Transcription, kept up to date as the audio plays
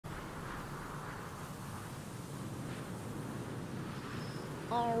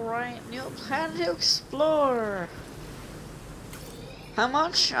Alright, new planet to explore. How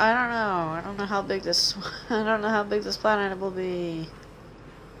much? I don't know. I don't know how big this I don't know how big this planet will be.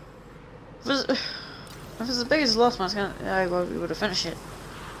 If it's as big as the last one, I will be able to finish it.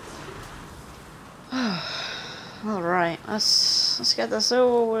 Alright, let's get this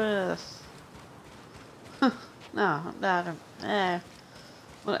over with. No,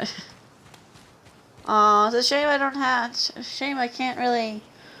 what? Aw, it's a shame I don't have. It's a shame I can't really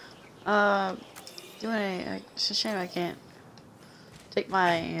do any. It's a shame I can't take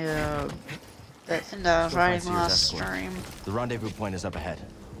my that thing that I was riding last stream. The rendezvous point is up ahead.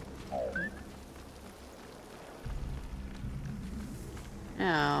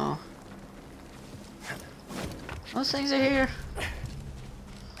 No. Those things are here.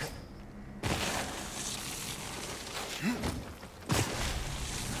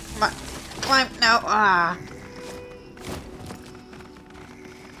 Come on. Climb. No. Ah.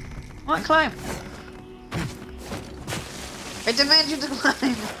 Come on, climb. I demand you to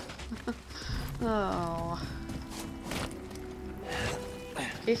climb. Oh.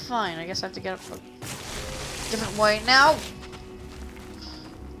 Okay, fine. I guess I have to get up a different way now.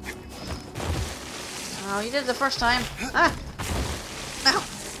 Oh, you did it the first time. Ah! No!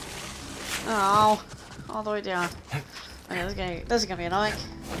 Oh, all the way down. Okay, this is gonna be annoying.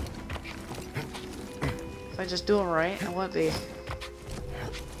 If I just do it right, it would be.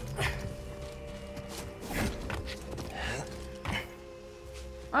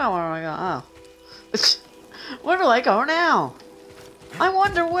 Oh, where do I go? Oh. Where do I go now? I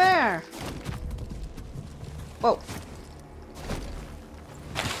wonder where. Whoa.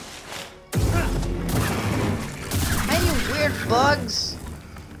 Weird bugs.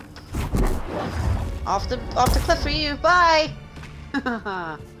 Off the cliff for you. Bye.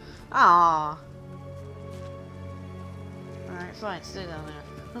 Aww. Alright, fine. Stay down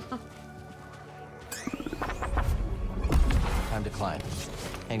there. Time to climb.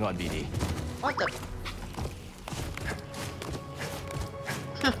 Hang on, BD. What the?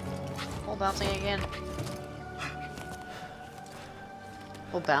 All bouncing again.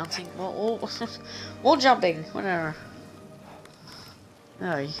 All bouncing. All jumping. Whatever.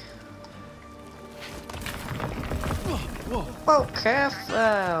 Oh. Whoa. Oh, careful.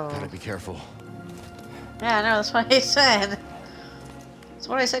 Gotta be careful. Yeah, I know, that's what I said. That's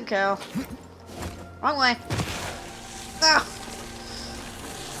what I said, Cal. Wrong way. No!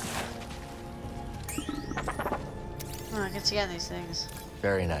 Oh, I can see on these things.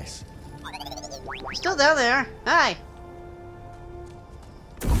 Very nice. You're still down there. Hi!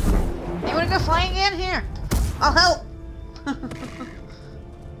 You wanna go flying again? Here! I'll help!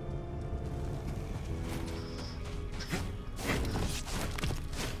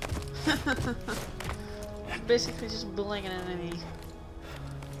 Basically just bullying an enemy.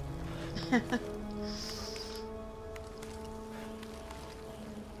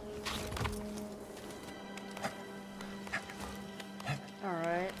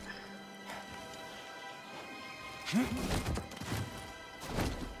 Alright.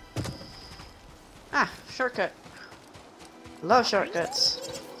 Ah, shortcut. Love shortcuts.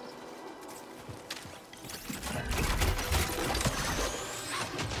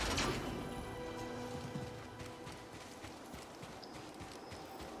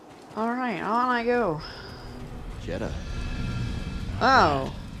 Alright, on I go. Jedi.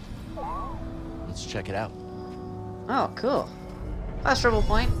 Oh. Let's check it out. Oh, cool. Fast travel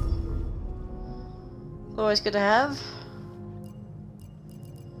point. Always good to have.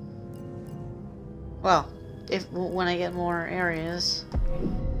 Well, when I get more areas.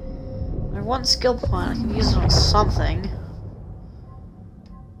 I have one skill point, I can use it on something.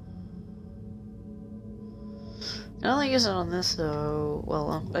 I can only use it on this though.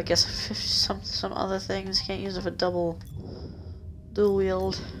 Well, I guess some other things can't use it for dual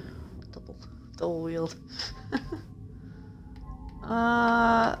wield. Double wield.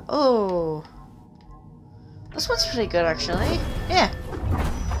 Oh, this one's pretty good actually. Yeah,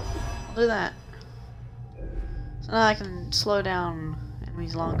 I'll do that. So now I can slow down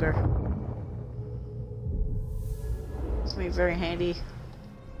enemies longer. It's gonna be very handy.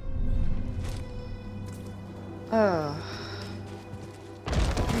 Oh.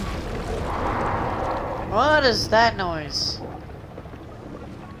 What is that noise?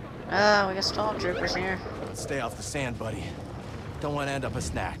 Ah, we got stormtroopers here. Stay off the sand, buddy. Don't want to end up a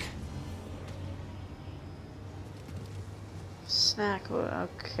snack. Snack,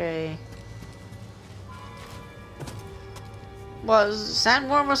 okay. What, is it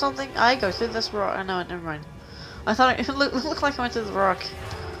sandworm or something? I go through this rock. I know it, never mind. I thought it looked like I went through the rock.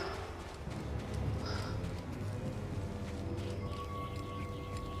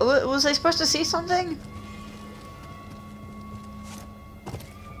 Was I supposed to see something?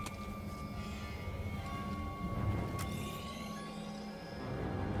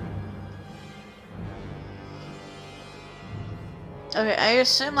 Okay, I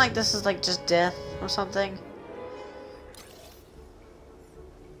assume like this is like just death or something.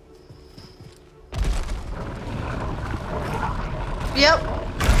 Yep.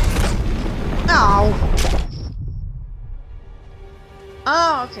 No.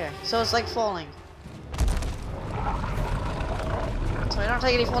 Oh, okay. So it's like falling. So I don't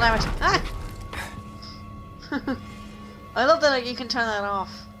take any fall damage. Ah! I love that like, you can turn that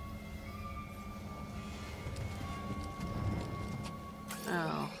off.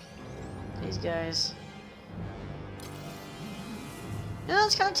 Oh. These guys. You know,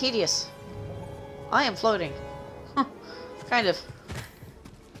 it's kind of tedious. I am floating. Kind of.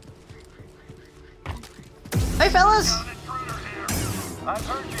 Hey, fellas! I've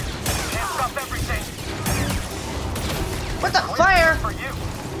heard you. Can't stop everything. What the fire? For you.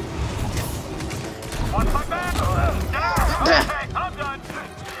 Watch my back. Okay, I'm done.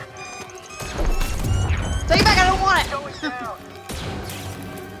 Take it back, I don't want it. Going down.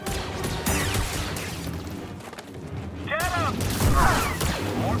 Get up.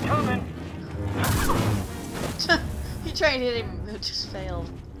 More coming. He tried to hit him, it just failed.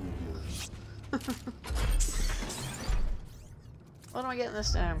 What am I getting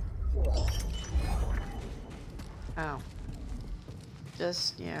this time? Oh.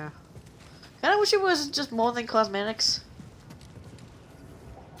 Just, yeah. Kinda wish it was just more than cosmetics.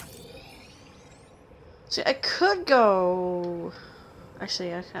 See, I could go...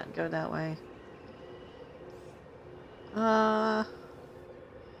 Actually, I can't go that way. I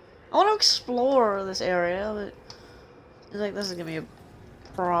want to explore this area, but... I think this is gonna be a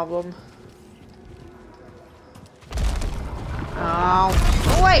problem. Oh,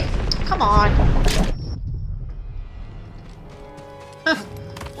 oh wait! Come on!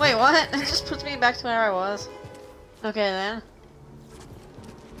 Wait, what? It just puts me back to where I was. Okay then.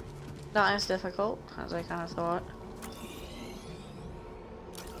 Not as difficult as I kind of thought.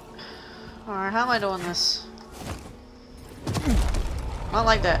 Alright, how am I doing this? Not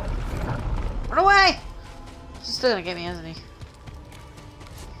like that. Run away! He's still gonna get me, isn't he?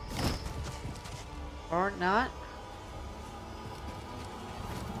 Or not?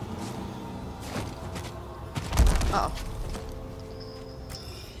 Uh-oh.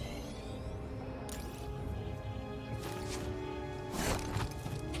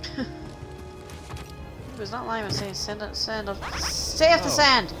 He was not lying when saying send up, stay off the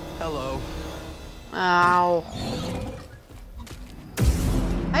sand! Hello. Ow.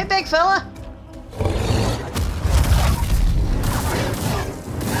 Hey, big fella!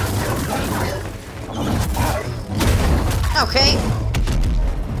 Okay.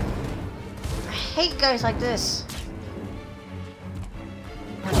 I hate guys like this.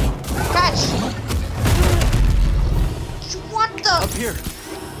 Catch! What the? Up here.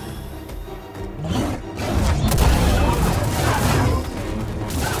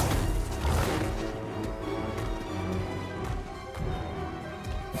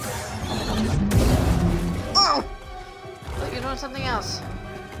 Oh! Thought you're doing something else.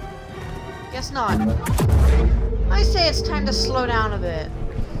 Guess not. I say it's time to slow down a bit.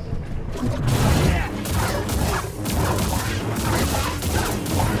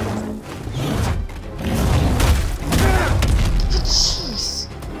 Jeez.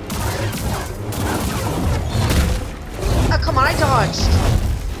 Oh, come on, I dodged.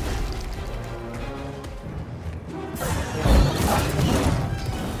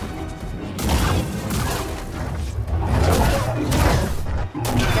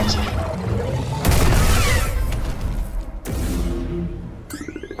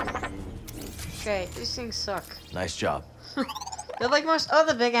 Okay, these things suck. Nice job. They're like most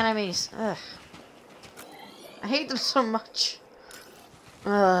other big enemies. Ugh. I hate them so much.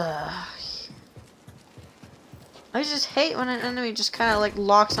 Ugh. I just hate when an enemy just kind of like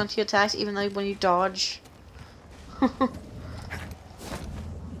locks onto your attacks even though when you dodge. There's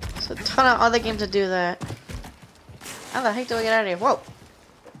a ton of other games that do that. How the heck do I get out of here? Whoa!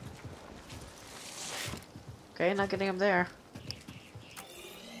 Okay, not getting up there.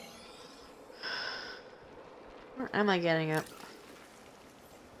 Where am I getting up?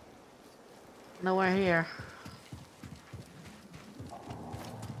 Nowhere here.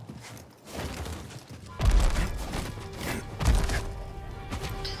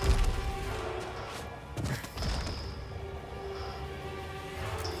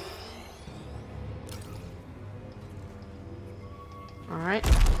 Alright.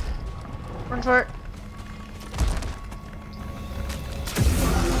 Run for it.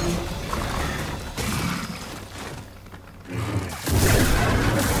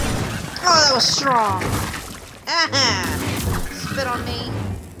 That was strong. Aha! Spit on me.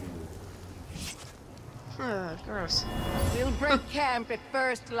 Ugh, gross. We'll break camp at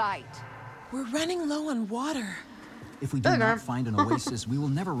first light. We're running low on water. If we do Pilgrim. not find an oasis, we will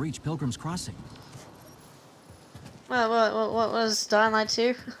never reach Pilgrim's Crossing. What was Dying Light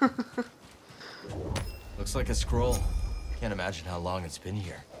 2? Looks like a scroll. Can't imagine how long it's been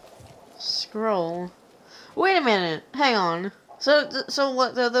here. Scroll. Wait a minute. Hang on. So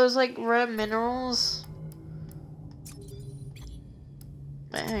what? Are those like rare minerals?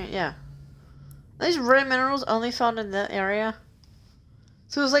 Yeah. Are these rare minerals only found in that area?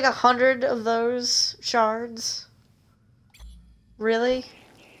 So there's like 100 of those shards. Really?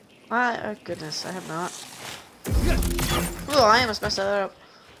 Oh goodness, I have not. Oh, I almost messed that up.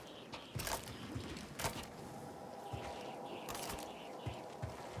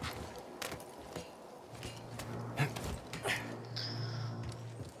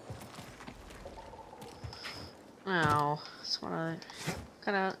 Oh, it's one of the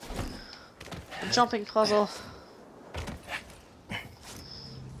kind of a jumping puzzle.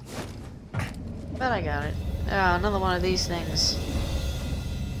 Bet I got it. Ah, another one of these things.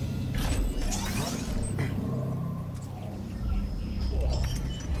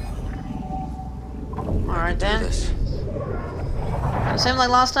 Alright then. Same like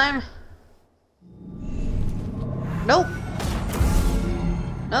last time? Nope.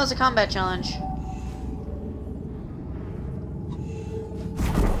 No, it's a combat challenge.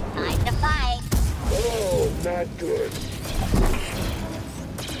 Time to fight. Oh, not good.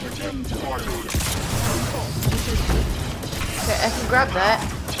 Okay, I can grab that.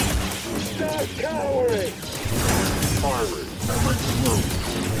 Stop cowering! Pirate,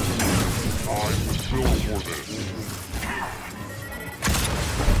 I'm built for this.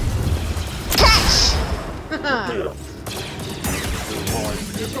 Catch!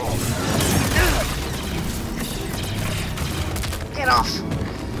 Get off!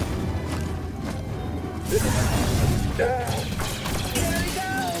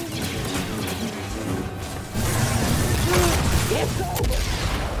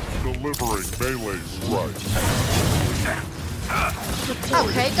 Delivering melee strikes.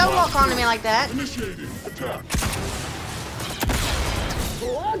 Okay, don't walk onto me like that. Initiating attack.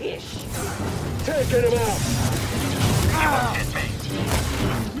 Sluggish. Taking him out.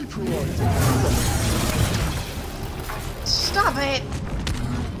 Neutralizing. Stop it!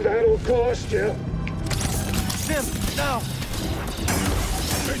 That'll cost you. Sim, no!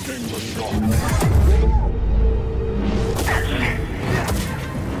 Taking the shot.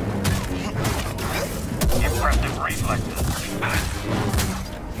 Impressive reflexes.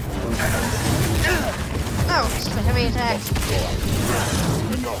 Oh, it's a heavy attack.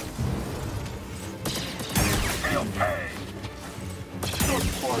 Enough. Feel pain. Just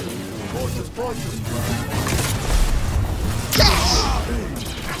fire. Cautious, cautious.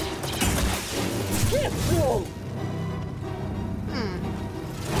 Get through.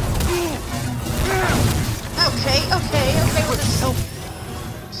 Okay with this so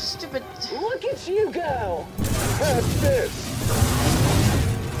stupid. Look at you go. Have this.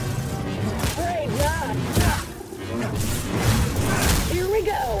 Afraid not. Here we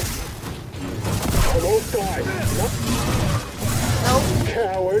go. Almost died. Nope,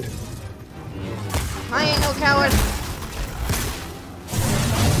 Coward. I ain't no coward.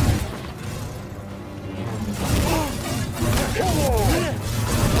 Come on.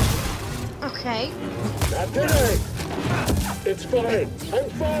 Okay. Not today. It's fine. I'm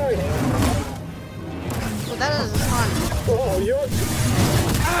fine. Well, that is fun. Oh, you're...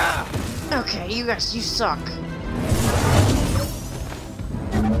 Okay, you guys, you suck.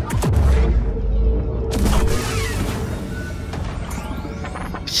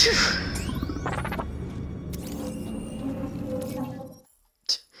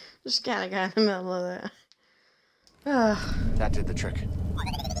 Just kinda got in the middle of that. That did the trick.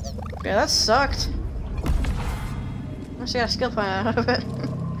 Yeah, that sucked. Actually got a skill point out of it.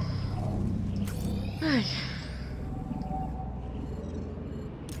 Ay.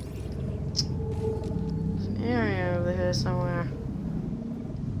 There's an area over here somewhere.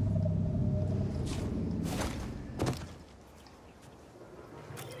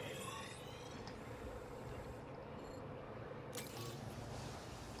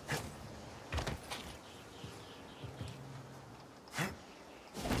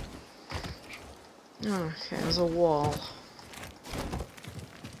 Okay, there's a wall.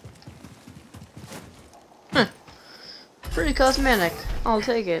 Huh. Pretty cosmetic. I'll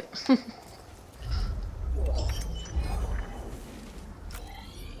take it.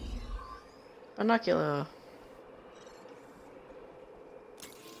 Binocular.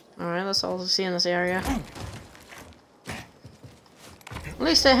 Alright, let's all see in this area. At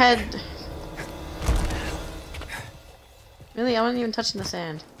least I had... Really, I wasn't even touching the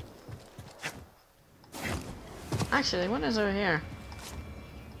sand. Actually, what is over here?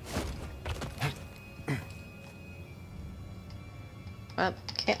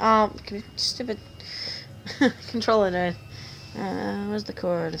 Okay, stupid controller died. Where's the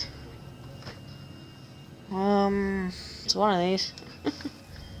cord? It's one of these.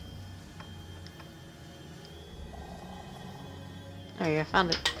 There you go, found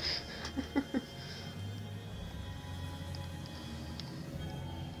it.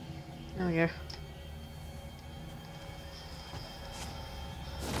 There we go.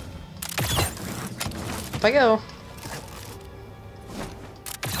 Up I go.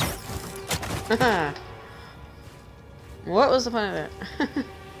 What was the point of it?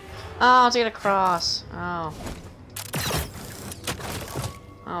 Oh, to get across. Oh.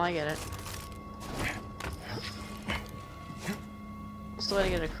 Oh, I get it. What's the way to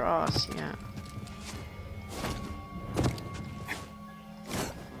get across? Yeah.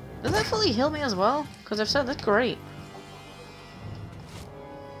 Does that fully heal me as well? Because I've said that's great.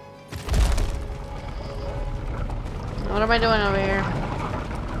 What am I doing over here?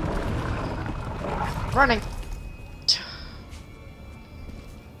 Running.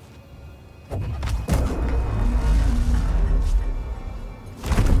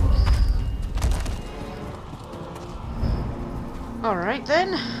 Alright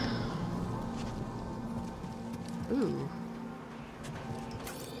then. Ooh.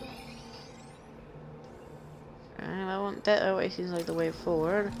 And I want that way, seems like the way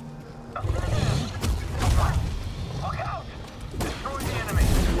forward. Look out! Destroy the enemy!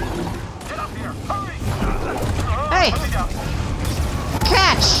 Get up here! Hurry! Hey! Let me down.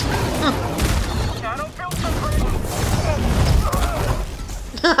 Catch! I don't feel so great!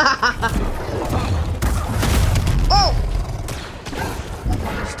 Oh!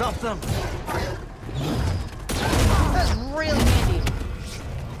 Stop them! That's really handy.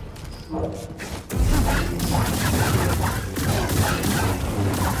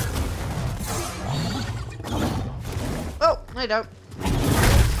 Oh, I don't.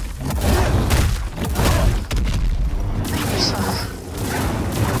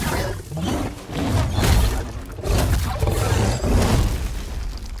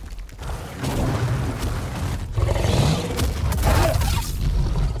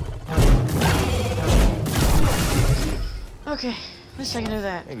 Okay, at least I can do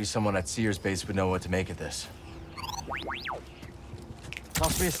that. Maybe someone at Sears base would know what to make of this.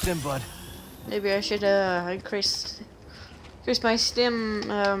 Toss me a stim, bud. Maybe I should increase my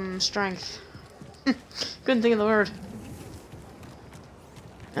stim strength. Couldn't think of the word.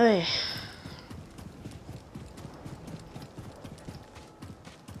 Hey.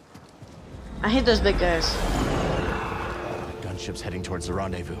 I hate those big guys. Gunship's heading towards the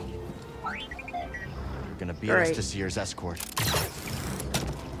rendezvous. You're gonna beat us Great. to Sears' escort.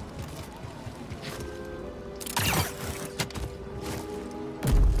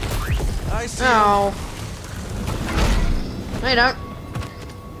 I see. No. I don't.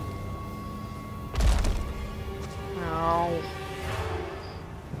 No.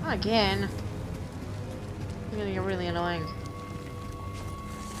 Not again. It's gonna get really annoying.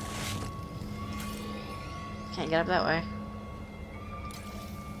 Can't get up that way.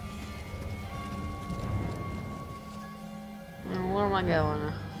 Where am I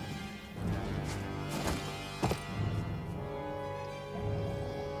going?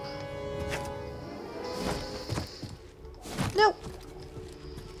 Nope.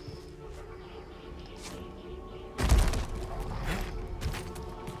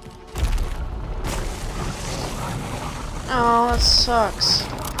 Oh, that sucks.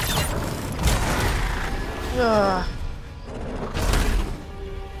 Ugh.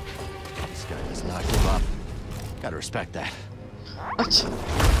 This guy does not give up. Gotta respect that. What?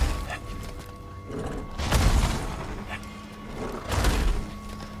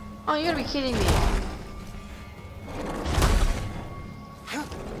 Oh, you gotta be kidding me.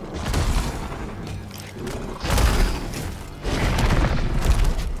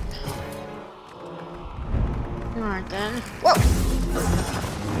 Alright then. Whoa!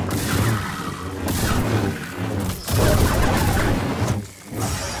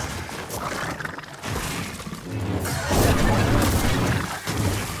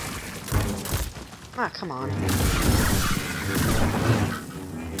 Ah, come on.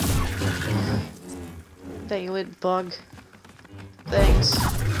 David bug. Thanks.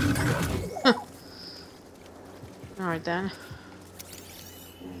 Alright then.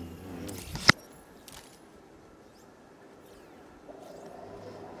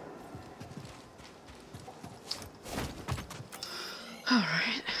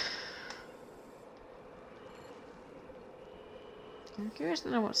 Alright. I'm curious to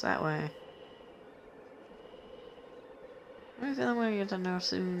know what's that way. I have a feeling we'll get to know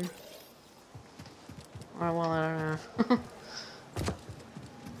soon. Or, well, I don't know.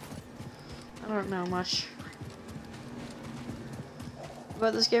 I don't know much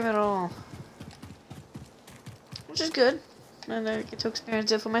about this game at all. Which is good. And I get to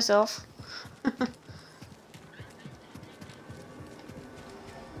experience it for myself.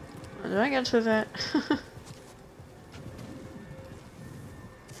 Do I get to that?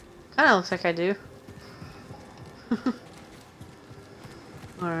 Kinda looks like I do.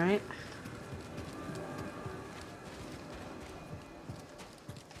 Alright.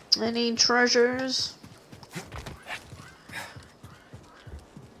 Any treasures?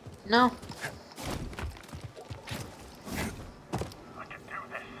 No. I can do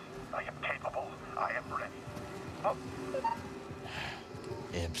this. I am capable. I am ready. Oh.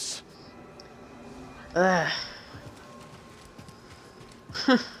 Imps. Ugh.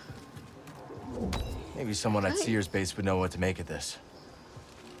 Maybe someone at Sears base would know what to make of this.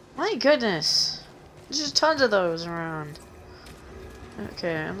 My goodness. There's just tons of those around.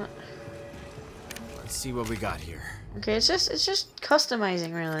 Okay, I'm not... Let's see what we got here. Okay, it's just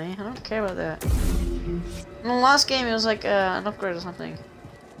customizing, really. I don't care about that. In the last game, it was like an upgrade or something.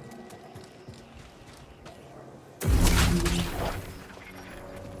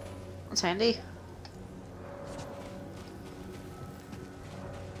 That's handy.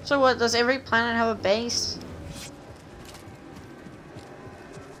 So what, does every planet have a base?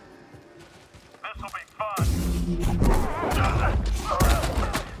 This'll be fun.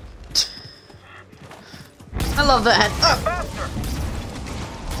 I love that. Faster.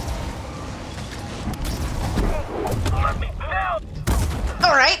 Let me down.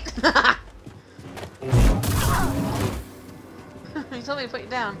 Alright! He told me to put you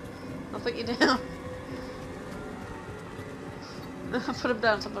down. I'll put you down. Put him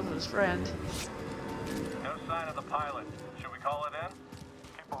down, someone with his friend. No sign of the pilot. Should we call it in?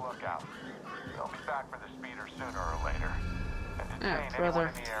 Keep a lookout. They'll be back for the speeder sooner or later. And detain Oh, anyone brother.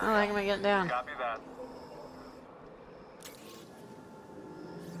 in the I area. like him getting down. Copy that.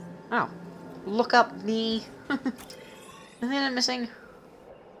 Oh. Look up me. Anything I'm missing?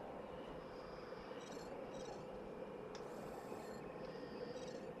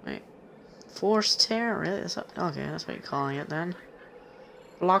 Wait. Forced tear? Really? Okay, that's what you're calling it then.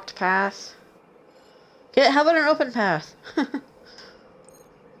 Blocked path. Okay, how about an open path? It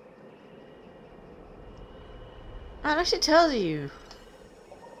actually tells you.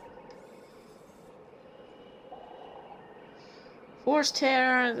 Forced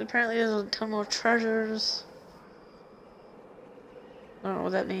tear. Apparently there's a ton more treasures. I don't know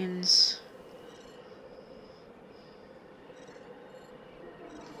what that means.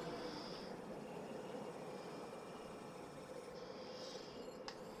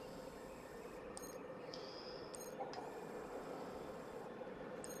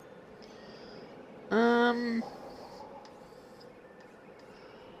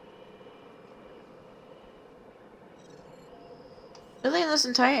 Really in this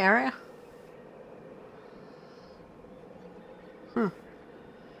entire area?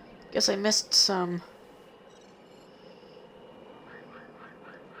 Guess I missed some.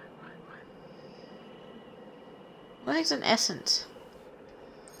 What is an essence?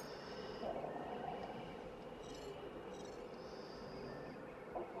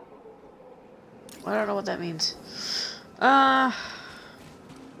 I don't know what that means. Apparently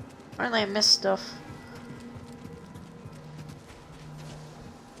I missed stuff.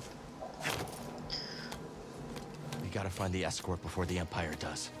 We gotta find the escort before the Empire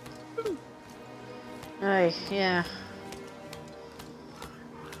does. Aye, yeah.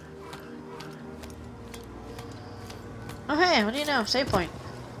 Oh hey, what do you know? Save point.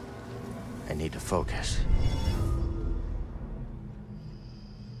 I need to focus.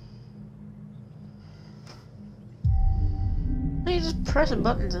 You just press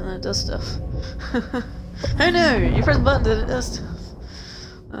buttons and it does stuff. I know, you press buttons and it does stuff.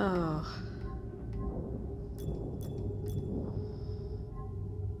 Oh.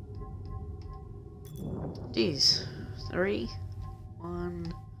 Jeez. 3. 1.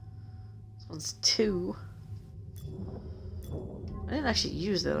 This one's 2. I didn't actually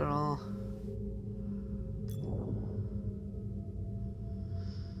use that at all.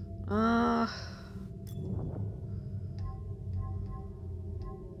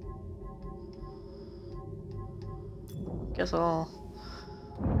 Guess I'll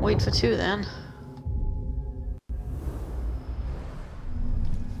wait for 2 then.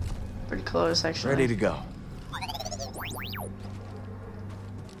 Pretty close, actually. Ready to go.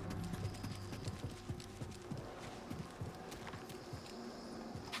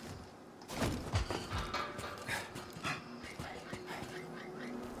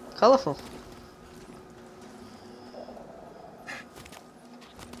 colorful.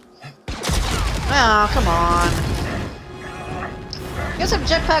 Oh, come on. You guys have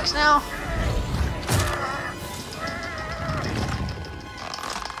jetpacks now?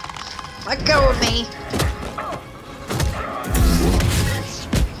 Let go of me.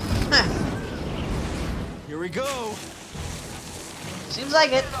 Huh. Here we go. Seems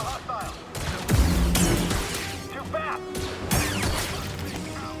like it. Too fast!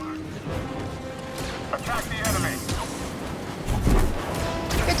 Attack the enemy!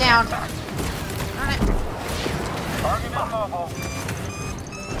 Get down. Darn it. Target is mobile.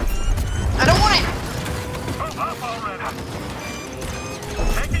 I don't want it. Move up already!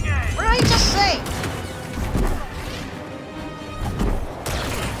 Taking aim! What did I just say?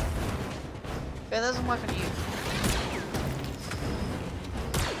 Okay, that doesn't work on you.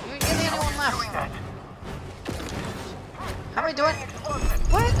 You're the only one left. How am I doing?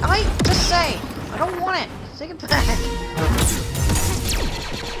 What did I just say? I don't want it. Take it back.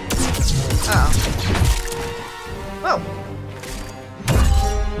 Uh-oh. Whoa.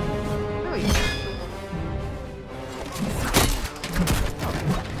 There we go.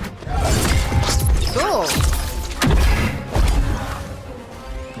 Cool.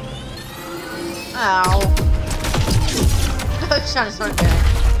 Ow. I was trying to start back.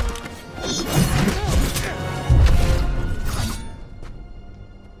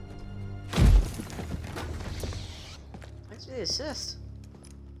 Thanks for the assist.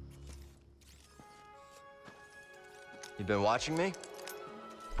 You been watching me?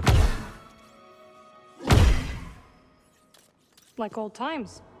 Like old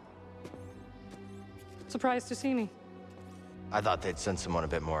times. Surprised to see me. I thought they'd send someone a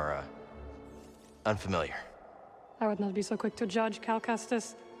bit more, unfamiliar. I would not be so quick to judge, Cal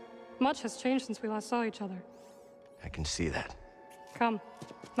Kestis. Much has changed since we last saw each other. I can see that. Come.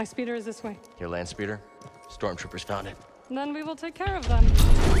 My speeder is this way. Your land speeder? Stormtroopers found it. Then we will take care of them. Did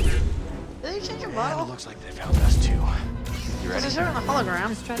they change your And it model? looks like they found us too. You Because I ready? saw it on the hologram.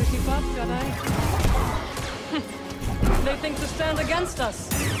 Just try to keep up, Jedi. They think to stand against us.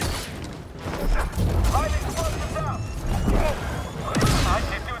 Light explosives out! I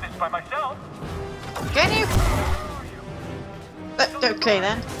can't do this by myself. Can you? Okay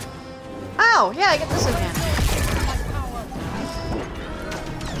then. Oh, yeah, I get this again.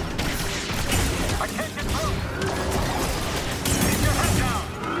 I can't get through. Keep your head down.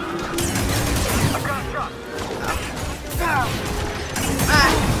 I've got a shot. Ah.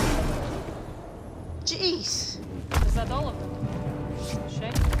 Jeez. Is that all of them?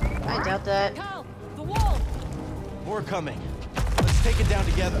 Shame. I doubt that. Cal, the wall! More coming. Let's take it down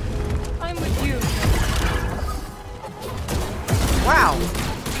together. I'm with you. Wow.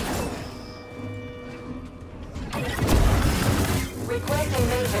 Requesting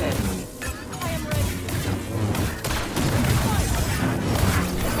maintenance. I am ready.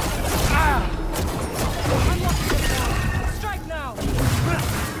 Unlock the door. Strike now!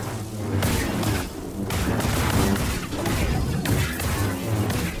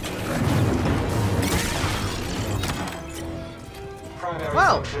 Primary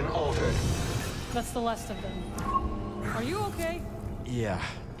Whoa. function altered. That's the last of them. Are you okay? Yeah,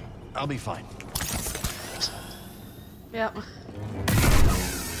 I'll be fine. Yep.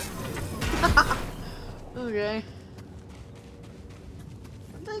 Okay.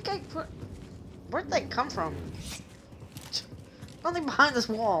 Where'd they come from? Nothing behind this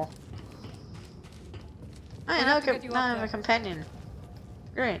wall. I We know have to get you now I up have a there. companion.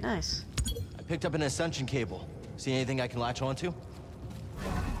 Great, nice. I picked up an ascension cable. See anything I can latch onto?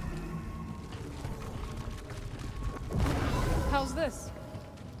 How's this?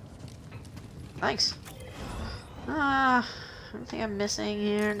 Thanks. I don't think I'm missing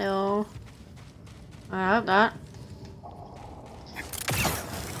here, no. I hope not.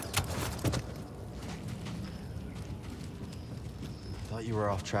 Thought you were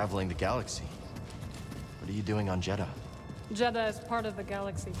off traveling the galaxy. What are you doing on Jeddah? Jeddah is part of the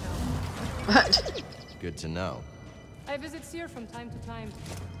galaxy now. What? Good to know. I visit Seer from time to time.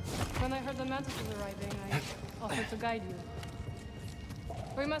 When I heard the mantis was arriving, I offered to guide you.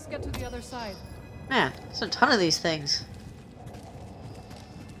 We must get to the other side. Man, there's a ton of these things.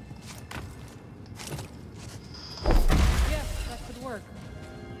 Yes, that could work.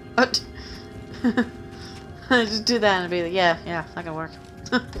 What? Just do that and be like, yeah, that can work.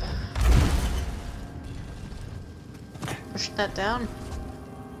 Push that down.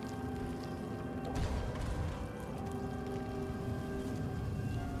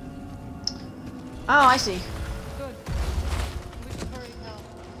 Oh, I see. Good. We should hurry now.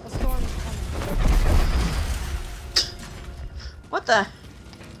 A storm is coming. What the?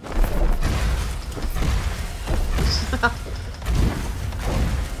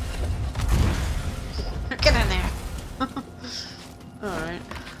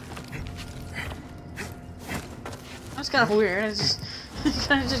 kind of weird. It's just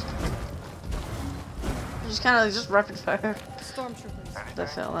kind of just rapid fire. Stormtroopers. That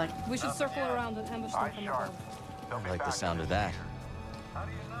felt like. We should circle around and ambush them from above. I like the sound of that. How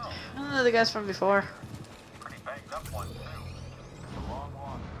do you know? I don't know the guys from before. Pretty banged up one, too. It's a long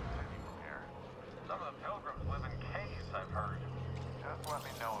walk to the city from here. Some of the pilgrims live in caves, I've heard. Just let me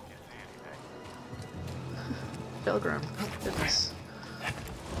know if you see anything. Pilgrim. Goodness. There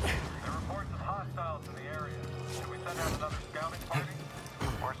are reports of hostiles in the area. Should we send out another scouting party?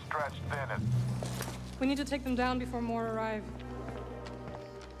 We're stretched thin and... We need to take them down before more arrive.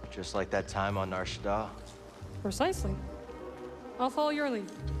 Just like that time on Nar Shaddaa. Precisely. I'll follow your lead.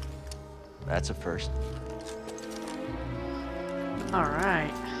 That's a first. All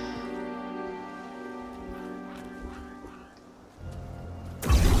right.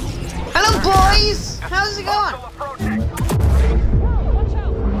 Hello, boys. How's it going? Still approaching! Watch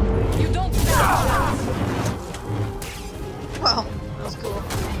out! You don't stand a chance. Well, that was cool.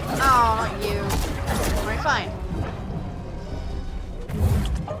 No, not you. Alright, fine.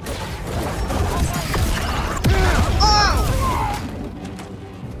 Oh!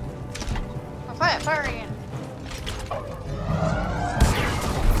 Fire again.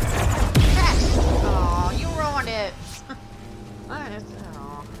 Oh, you ruined it. Alright,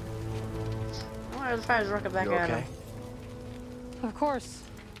 oh. I wonder if the fire's rocking back You at okay? him. Of course.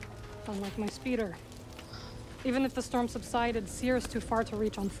 Unlike my speeder. Even if the storm subsided, Seer's too far to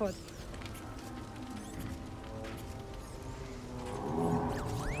reach on foot.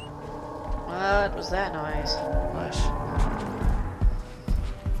 What was that noise? Nice.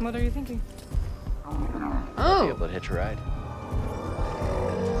 What are you thinking? Be Oh! able to hitch a ride.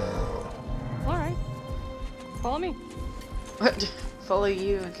 Alright. Follow me. What? Follow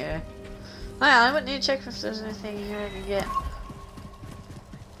you? Okay. Well, I would need to check if there's anything here I can get.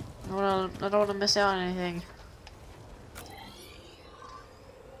 I don't want to miss out on anything.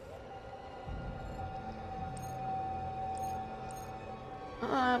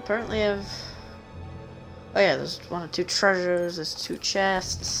 Apparently I've... Oh yeah, there's one or two treasures, there's two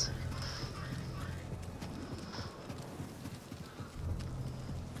chests.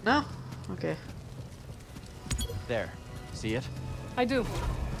 No? Okay. There. See it? I do.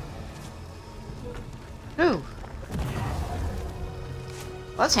 Ooh.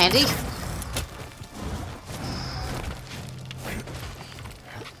 Well, that's handy.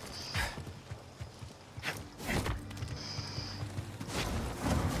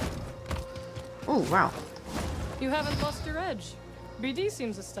 Oh, wow. You haven't lost your edge. BD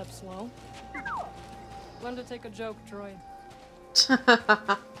seems a step slow. Learn to take a joke, droid.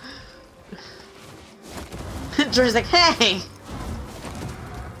 Droid's like, hey!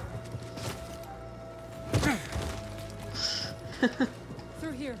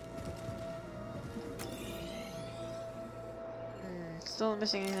 Through here. Still not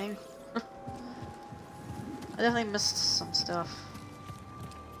missing anything. I definitely missed some stuff.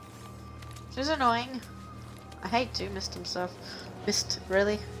 Which is annoying. I hate to miss some stuff. Missed,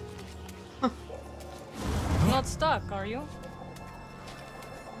 really? Not stuck, are you?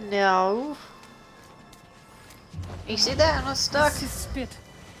 No. You see that? I'm not stuck. This is spit.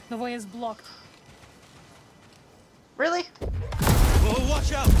 The way is blocked. Really? Whoa,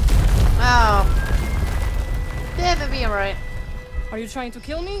 watch out! Oh. Yeah, that'd be alright. Are you trying to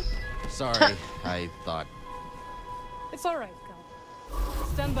kill me? Sorry, I thought. It's alright, Cal.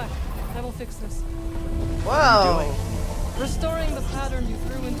 Stand back. I will fix this. Whoa. Restoring the pattern you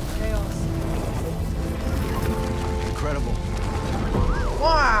threw into chaos. Incredible.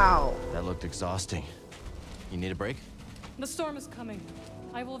 Wow. That looked exhausting. You need a break? The storm is coming.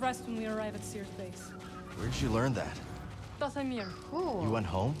 I will rest when we arrive at Seer's base. Where did you learn that? Dathomir. Ooh. You went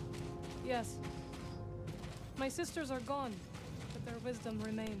home? Yes. My sisters are gone, but their wisdom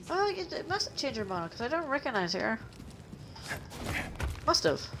remains. Oh, it must have changed your model, because I don't recognize her. Must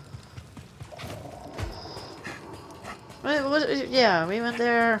have. Yeah, we went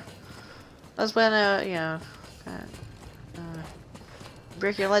there. That's when, you know,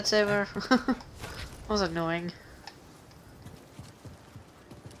 break your lightsaber. That was annoying.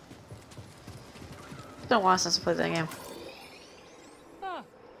 It's been a while since I played that game. Ah,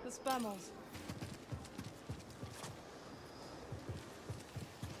 the spammels.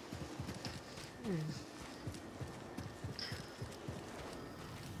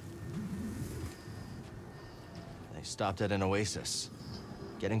 They stopped at an oasis.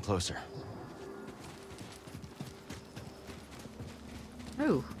 Getting closer.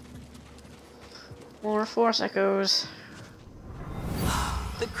 Ooh. More force echoes.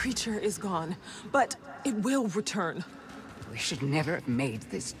 The creature is gone, but it will return. We should never have made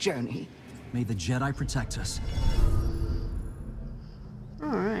this journey. May the Jedi protect us.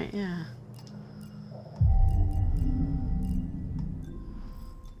 Alright, yeah.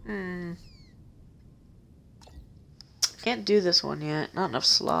 Can't do this one yet. Not enough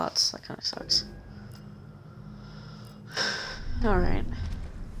slots. That kind of sucks. Alright.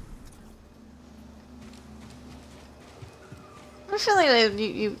 I feel like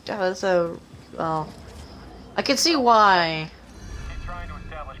you so well. I can see why. He's trying to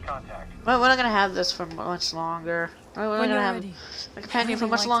establish contact. We're not gonna have this for much longer. We're not gonna have a companion for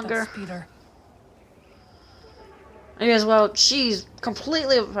much longer. Anyways, well, she's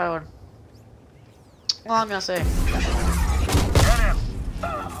completely overpowered. Well, I'm gonna say. Get him!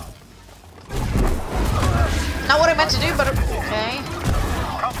 Not what I meant to do, but okay.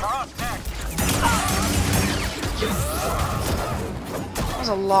 Come for us next! That was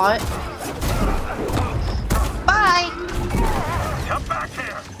a lot. Bye! Come back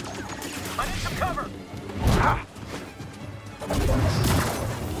here! I need some cover!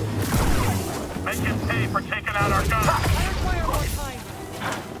 Make him pay for taking out our guns! I require more time.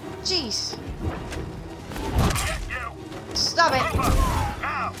 Jeez. Get you! Stop it. Move up!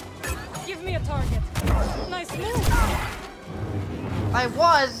 Now! Give me a target. Nice move. I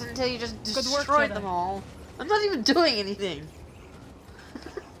was until you just Good work, destroyed Jedi. them all. I'm not even doing anything.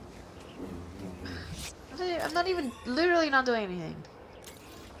 I'm not even, literally not doing anything.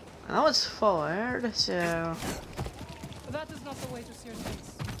 That was forward, so... That is not the way to sear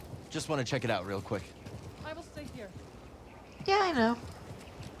things. Just want to check it out real quick. I will stay here. Yeah, I know.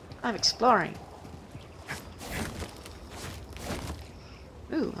 I'm exploring.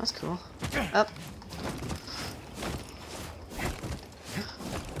 Ooh, that's cool. Up.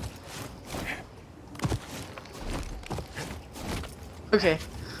 Okay.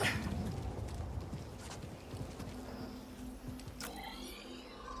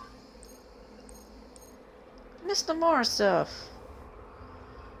 Missed the more stuff.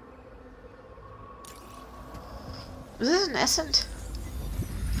 Was this an essence?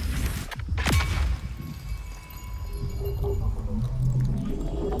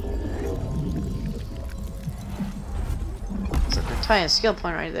 It's like a tiny skill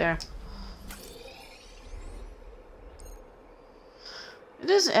point right there. It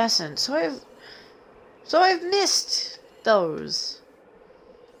is essence, so I've missed those.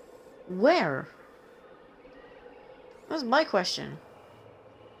 Where? That was my question.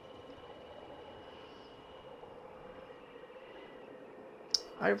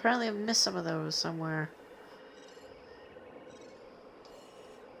 I apparently have missed some of those somewhere.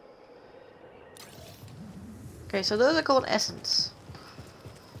 Okay, so those are called essence.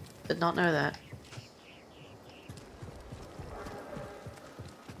 Did not know that.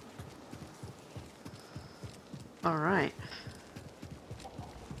 Alright.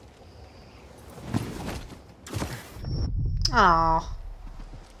 Aww.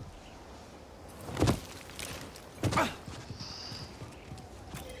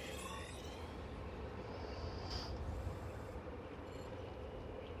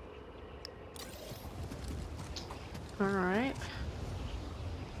 Alright.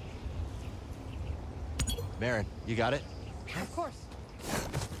 Marin, you got it? Of course.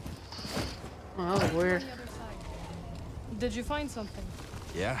 Oh, that was weird. On the other side. Did you find something?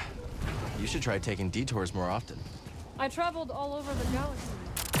 Yeah. You should try taking detours more often. I traveled all over the galaxy.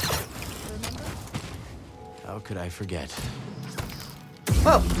 Remember? How could I forget?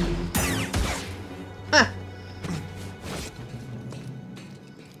 Whoa! Huh.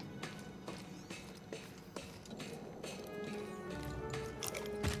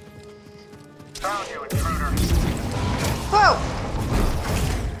 Found you, intruder! Whoa!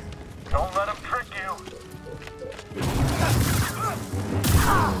 Don't let him trick you!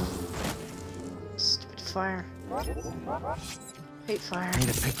 Stupid fire. Hate fire. Need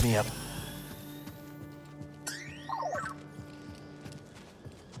to pick me up.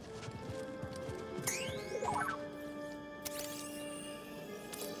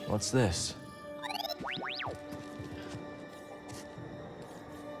 What's this?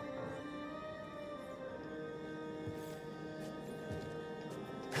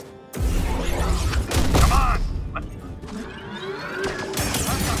 Come on!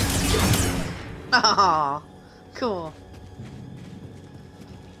 Aww. Cool.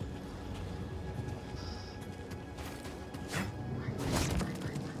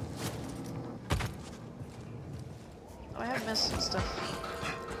 Oh, I have missed some stuff.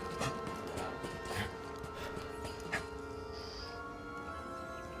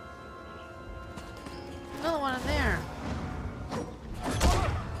 Another one in there.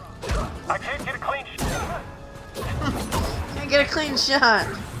 I can't get a clean shot! Can't get a clean shot.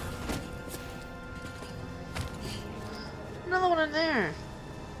 Another one in there.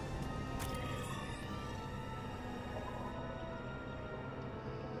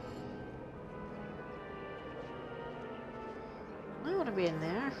 want to be in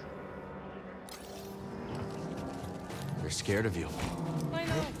there. They're scared of you. I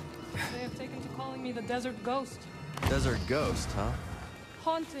know. They have taken to calling me the Desert Ghost. Desert ghost, huh?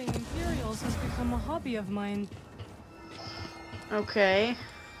 Haunting Imperials has become a hobby of mine. Okay.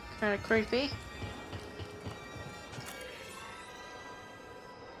 Kind of creepy.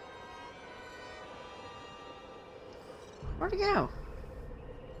 Where'd he go?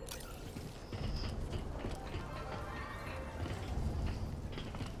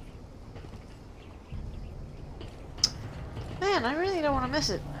 Man, I really don't want to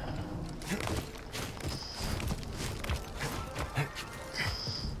miss it.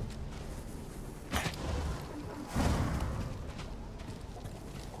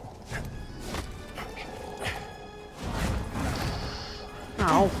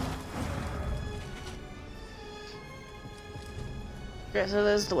 Oh. Okay, so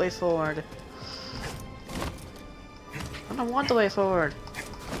there's the way forward. I don't want the way forward.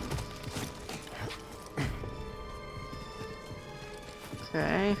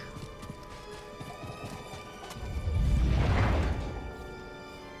 Okay.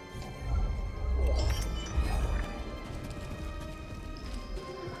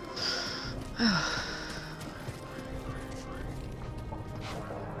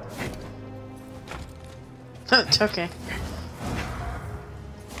 It's okay.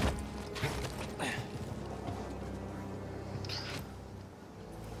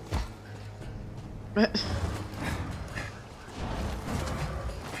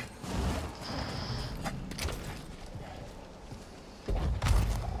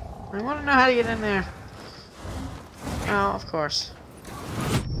 I want to know how to get in there. Oh, of course.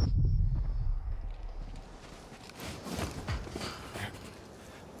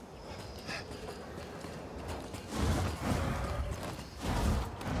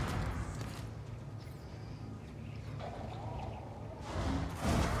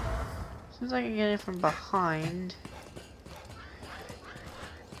 Seems like I can get it from behind.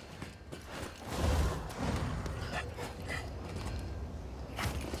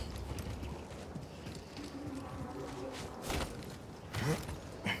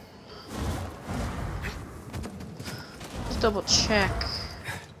 Let's double check.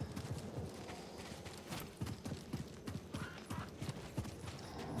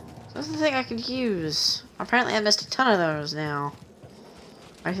 So that's the thing I could use. Apparently I missed a ton of those now.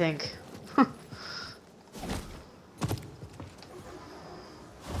 I think.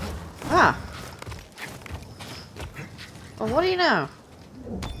 Ah. Well, what do you know?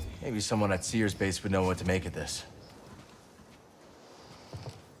 Maybe someone at Sears base would know what to make of this.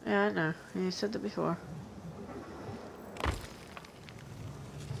 Yeah, I know. You said that before.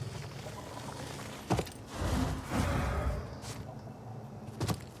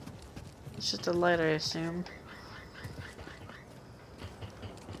 It's just a light, I assumed.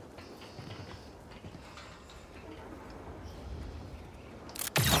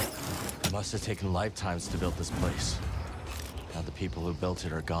 It must have taken lifetimes to build this place. Now the people who built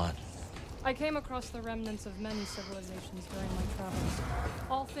it are gone. I came across the remnants of many civilizations during my travels.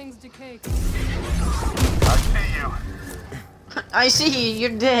 All things decay. I see you. I see you,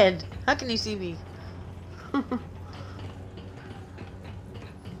 you're dead. How can you see me?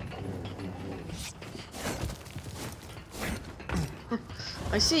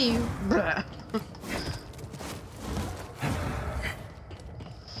 I see you. Bruh.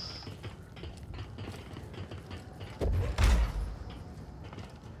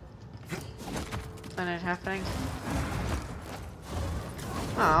 That ain't happening.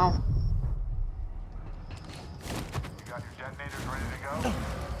 Oh. You got your detonators ready to go?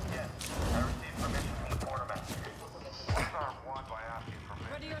 Yes. I received permission from the quartermaster. Disarm one by asking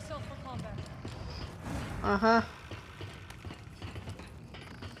permission. Ready yourself for combat. Uh-huh.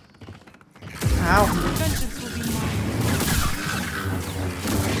 Ow. Vengeance will be mine.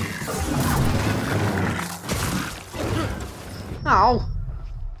 Ow.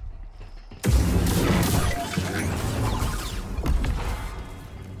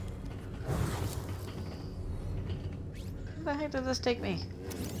 Where the heck did this take me?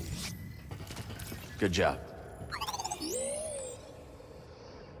 Good job.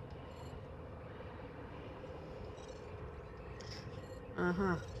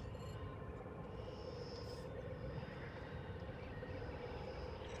 Uh-huh.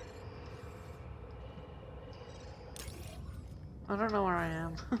 I don't know where I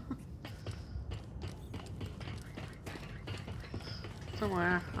am.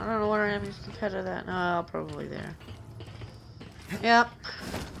 Somewhere. I don't know where I am compared to that. No, probably there. Yep.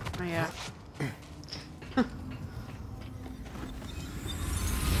 Oh, yeah.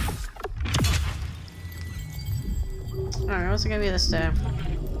 Alright, what's it gonna be this time?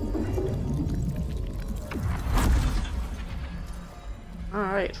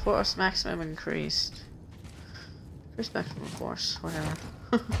 Alright, force maximum increased. Increased maximum force, whatever.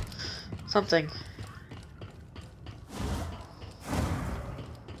 Something.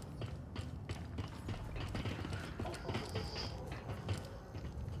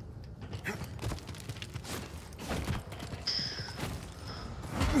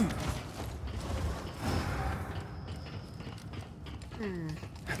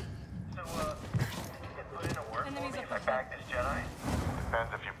 So, get put into work for me Enemies if up I ahead. back this Jedi?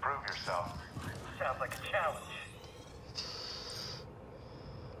 Depends if you prove yourself. Sounds like a challenge.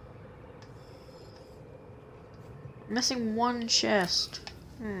 Missing one chest.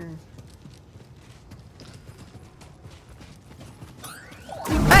 Hey,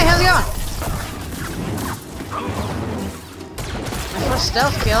 how's it going? My first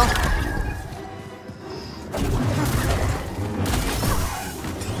stealth kill.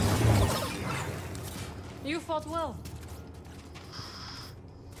 You fought well.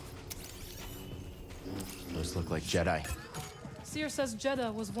 Those look like Jedi. Seer says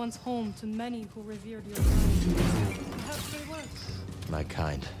Jeddah was once home to many who revered your kind. Perhaps they were. My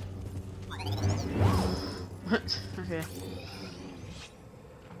kind. What? Okay.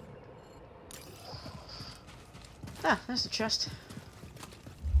 Ah, there's the chest.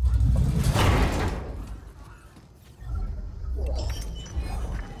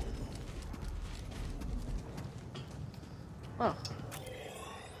 Oh.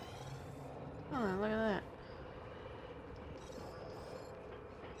 Oh, look at that.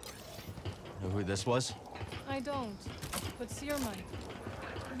 Know who this was? I don't, but Seer might.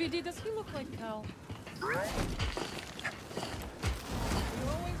 BD, does he look like Cal? You always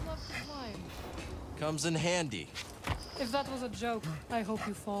loved to climb. Comes in handy. If that was a joke, I hope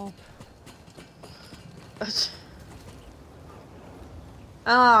you fall.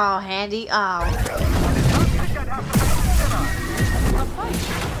 Oh, handy. Oh. A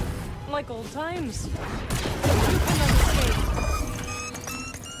fight! Like old times. You cannot escape.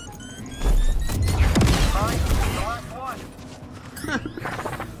 The last one.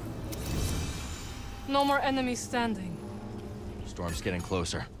 No more enemies standing. Storm's getting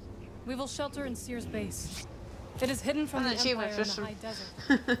closer. We will shelter in Seer's base. It is hidden from An the achievement Empire in for the some- high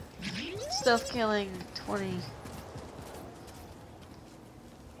desert. Stealth killing 20.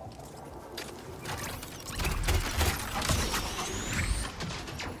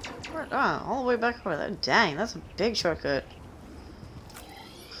 Oh, all the way back over there. Dang, that's a big shortcut.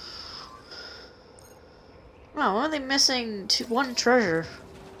 Oh, why are they missing one treasure?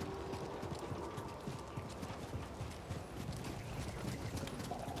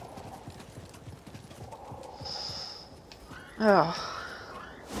 Oh.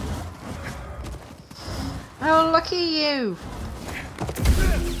 Oh, lucky you!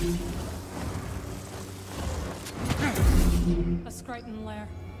 A Skriton lair.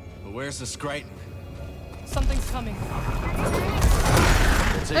 But where's the Skriton? Something's coming. We'll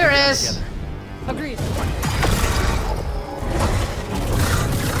take There it it down is. together. Agreed.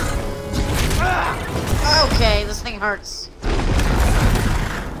 Okay, this thing hurts.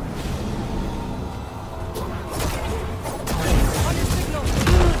 On your signal.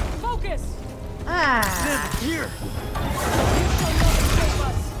 Focus! Ah. Here! You shall not escape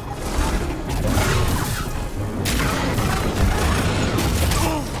us.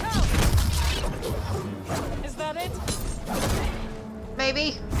 Now. Is that it?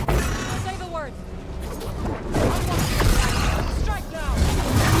 Maybe. Say the word. Strike now.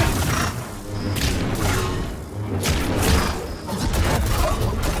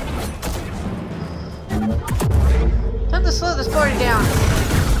 Time to slow this party down.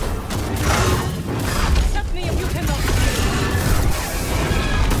 Accept me if you cannot.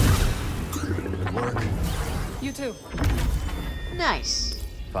 Good work. You too. Nice.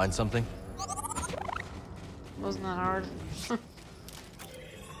 Find something? Wasn't that hard?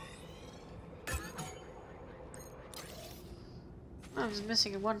 I'm just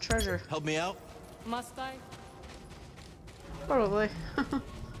missing one treasure. Help me out? Must I? Probably.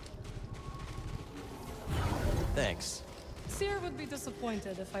 Thanks. Seer would be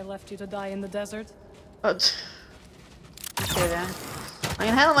disappointed if I left you to die in the desert. But okay then. I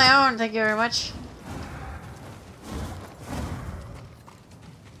can handle my own, thank you very much.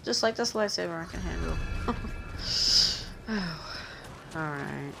 Just like this lightsaber I can handle.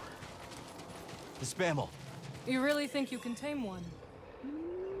 Alright. The Spammel. You really think you can tame one?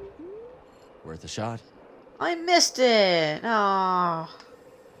 Worth a shot? I missed it! Oh. I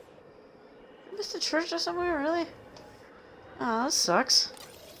missed a treasure somewhere, really? Oh, that sucks.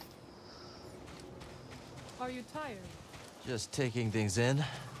 Are you tired? Just taking things in.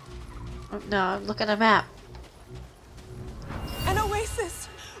 No, look at the map. An oasis!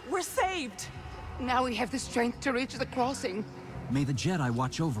 We're saved! Now we have the strength to reach the crossing. May the Jedi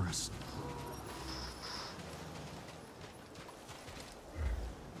watch over us.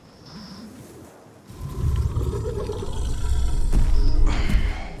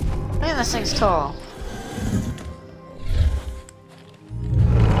 Man, this thing's tall.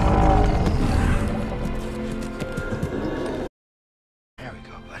 There we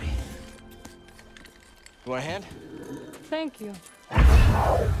go, buddy. You want a hand? Thank you,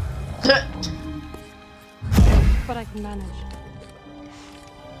 but I can manage.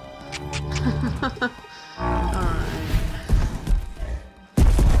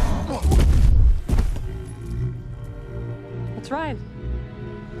 That's right.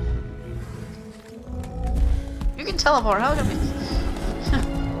 You can teleport. How can we?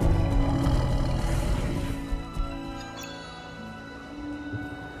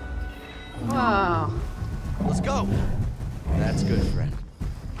 Wow. Let's go. That's good, friend.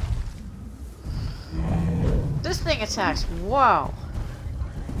 This thing attacks. Wow.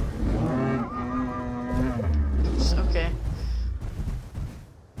 Oops, okay.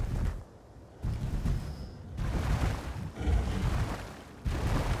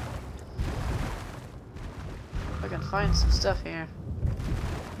 I can find some stuff here.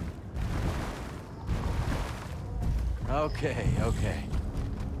 Okay, okay.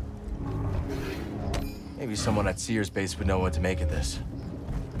 Maybe someone at Sears base would know what to make of this.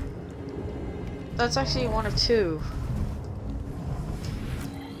 That's actually one of two.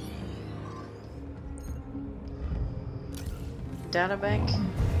 Databank.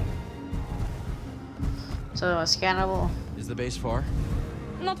 So a scannable. Is the base far?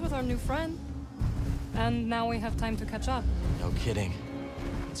 Not with our new friend. And now we have time to catch up. No kidding.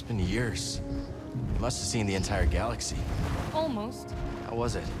 It's been years. You must have seen the entire galaxy. Almost. How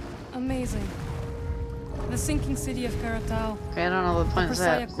was it? Amazing. The sinking city of Karatao. Okay, I don't know what planet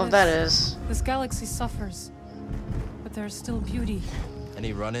Persaya that. What that Cliffs. is. This galaxy suffers. But there is still beauty.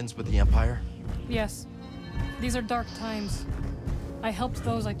 Any run-ins with the Empire? Yes. These are dark times. I helped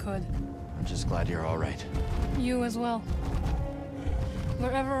those I could. I'm just glad you're all right. You as well.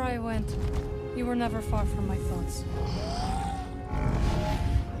 Wherever I went, you were never far from my thoughts.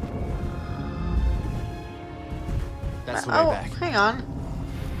 That's the way Oh, back. hang on.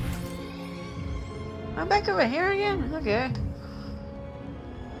 I'm back over here again? Okay.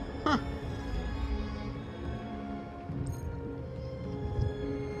 Huh.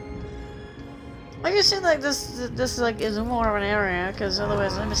 I just seem like this like is more of an area, because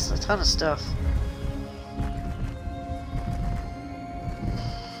otherwise I missed a ton of stuff.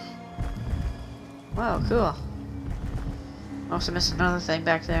 Wow, cool. Also missed another thing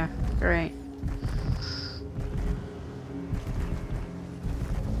back there. Great.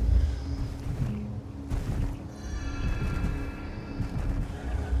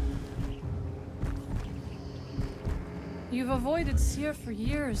 You've avoided Seer for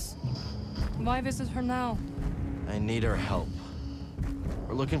years. Why visit her now? I need her help.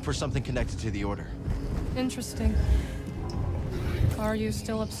 We're looking for something connected to the Order. Interesting. Are you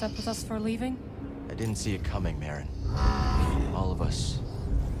still upset with us for leaving? I didn't see it coming, Marin. All of us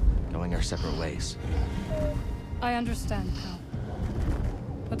going our separate ways. I understand, Cal.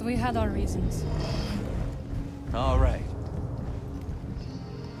 But we had our reasons. All right.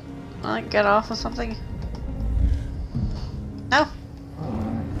 Like get off or something? No.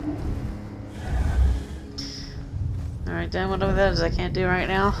 Alright then, whatever that is I can't do right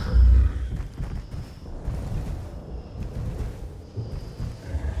now.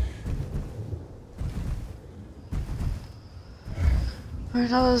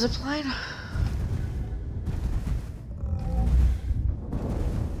 Where's another zip line?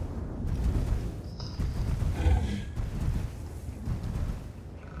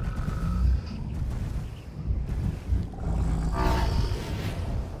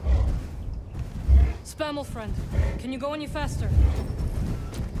 Spammel friend, can you go any faster?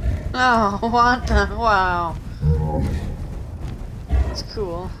 Oh, what the? Wow. That's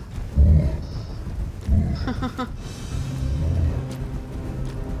cool.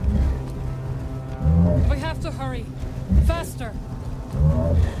 We have to hurry. Faster.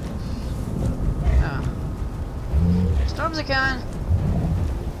 Oh. Storms are coming.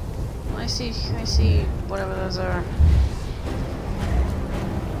 I see whatever those are.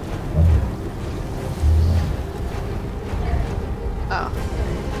 Oh.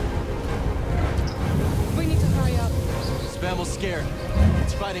 We need to hurry up. Spammel's scared.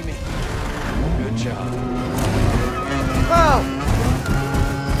 It's fighting me. Good job. Whoa!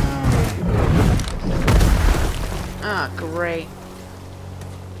 Ah, gross. Great.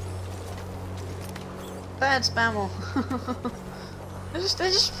 Bad spammel. I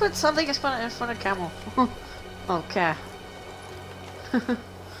just put something in front of camel. Okay.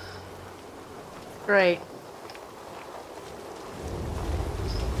 Great.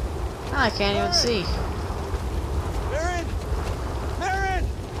 I can't even see. Baron! Baron!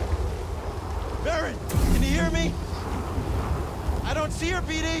 Baron! Can you hear me? I don't see her,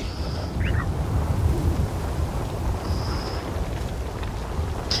 BD!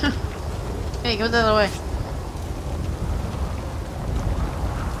 Hey, go the other way.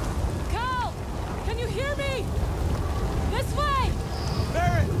 Cal! Can you hear me? This way!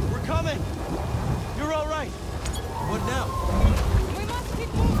 Baron! We're coming! You're alright! What now? We must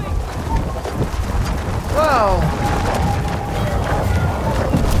keep moving! Whoa!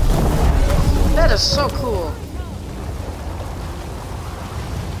 That is so cool.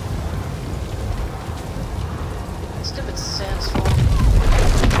 Stupid sandstorm.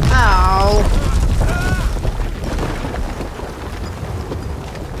 Ow!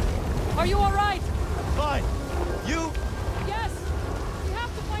 Are you alright? Fine! You? Yes! We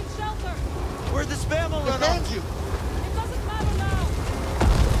have to find shelter! Where'd the spammel run think? off to? It doesn't matter now!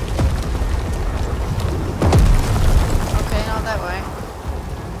 Okay, not that way.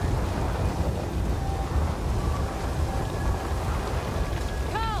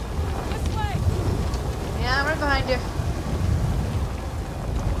 Cal! This way! Yeah, I'm right behind you.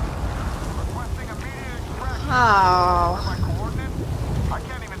 Requesting immediate extraction. Oh. My coordinates? I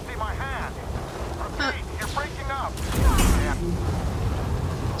can't even see my hand. Repeat, you're breaking up.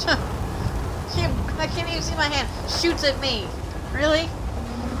 I can't even see my hand. Shoots at me. Really?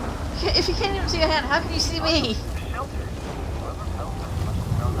 If you can't even see your hand, how can you see me? Shelter. Whoever built this must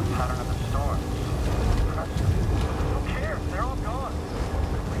have known the pattern of the storm. Impressive. Who cares? They're all gone.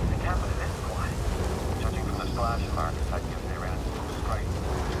 At least the cabinet is quiet. Judging from the splash marks, I guess they ran into some strife.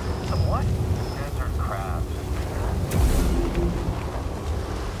 Some what? Desert crabs.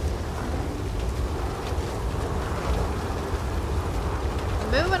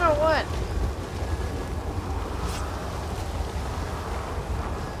 Moving or what?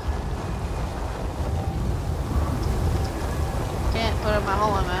 Can't put up my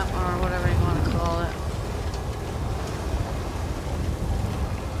holo map or whatever you want to call it.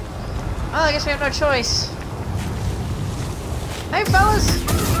 Well, I guess we have no choice. Hey, fellas!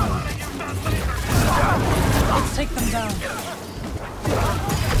 Let's take them down.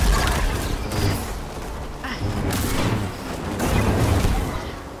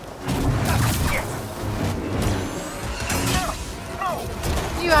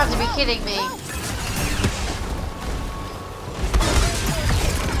 You have to be kidding me.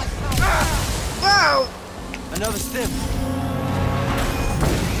 Whoa! Another stim!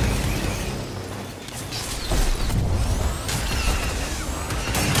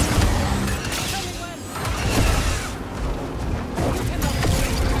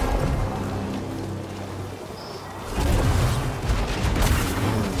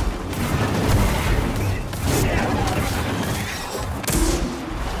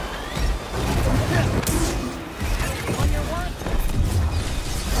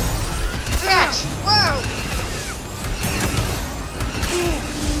 Catch! Whoa!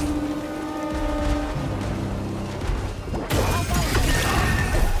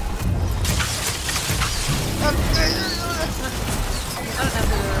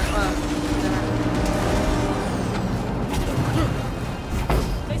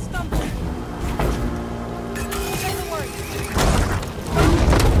 They stumbled. Say the word.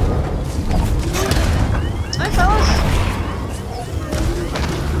 Hi, fellas.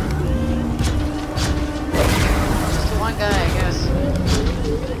 Just one guy, I guess.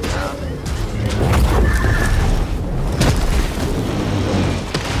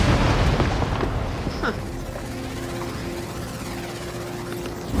 Huh.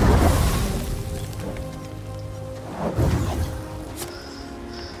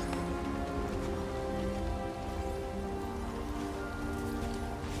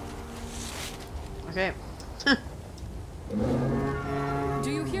 Okay.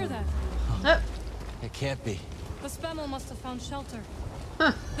 Do you hear that? Oh, It can't be. The spammel must have found shelter.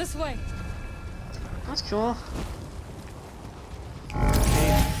 huh. This way. That's cool.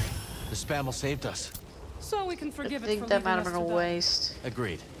 Hey, the spammel saved us. So we can I forgive it think for that leaving might have us been a to die. waste.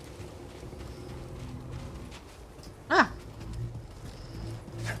 Agreed. Ah!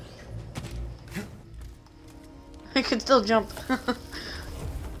 I can still jump.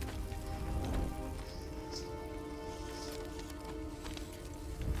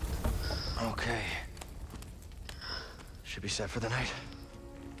 Okay. Should be set for the night.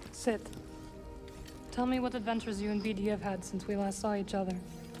 Sit. Tell me what adventures you and BD have had since we last saw each other.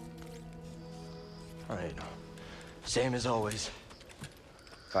 Alright. Same as always.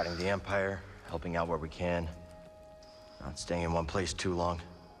 Fighting the Empire, helping out where we can. Not staying in one place too long.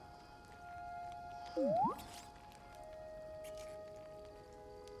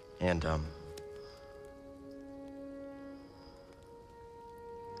 And,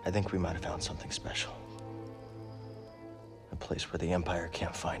 I think we might have found something special. A place where the Empire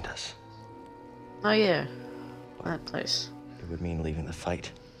can't find us. Oh yeah, that place. It would mean leaving the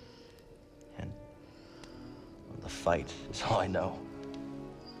fight. And well, the fight is all I know.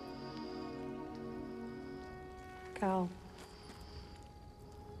 Cal.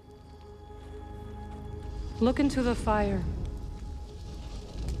 Look into the fire.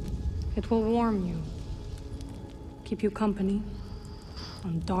 It will warm you. Keep you company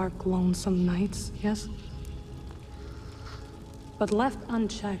on dark, lonesome nights, yes? But left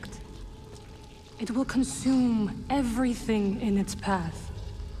unchecked, it will consume everything in its path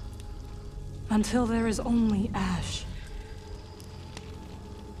until there is only ash.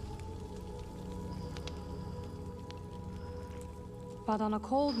 But on a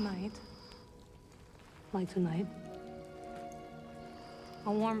cold night, like tonight,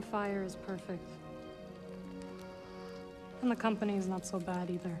 a warm fire is perfect. And the company is not so bad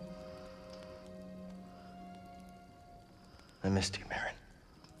either. I missed you, Marin.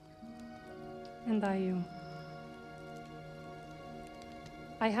 And I you.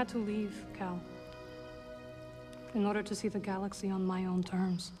 I had to leave, Cal. In order to see the galaxy on my own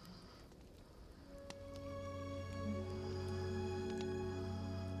terms.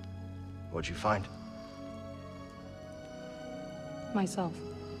 What'd you find? Myself.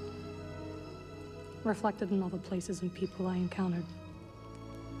 Reflected in all the places and people I encountered.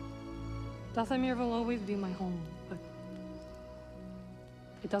 Dathomir will always be my home, but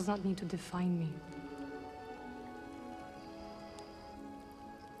it does not need to define me.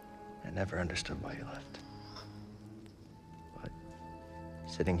 I never understood why you left. But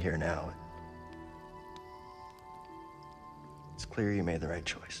sitting here now, it's clear you made the right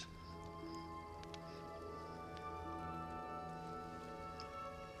choice.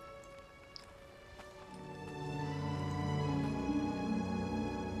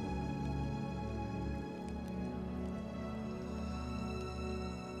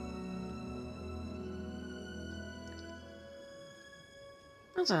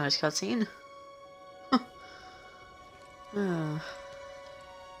 That's a nice cutscene.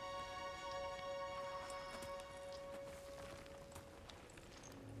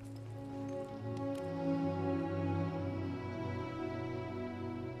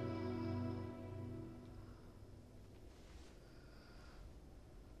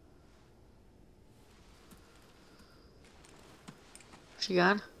 She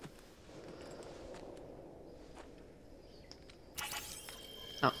gone?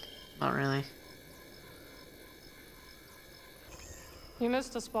 Oh, not really. You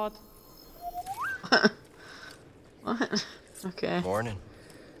missed a spot. What? Okay. Morning.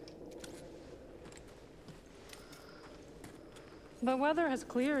 The weather has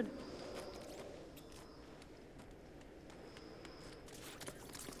cleared.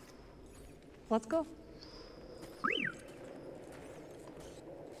 Let's go.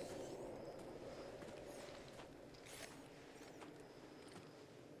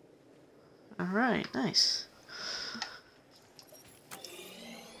 Alright, nice.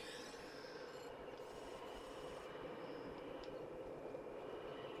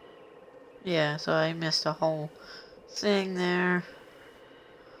 Yeah, so I missed a whole thing there.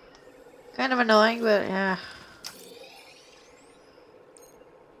 Kind of annoying, but yeah.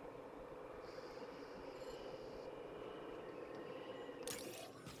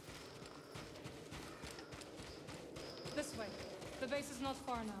 This way. The base is not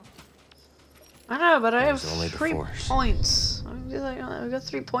far now. I know, but I have There's only the 3 Force. points. I've got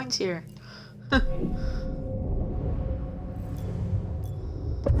 3 points here.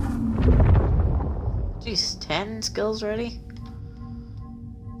 Jeez, 10 skills ready?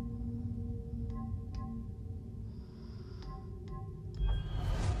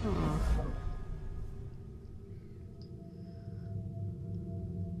 Oh.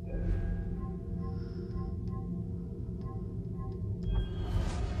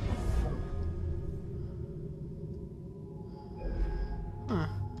 Huh.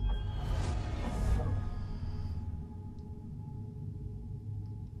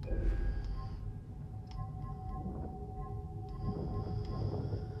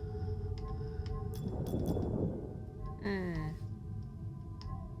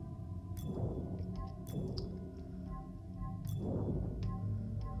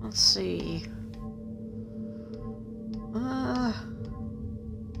 Let's see.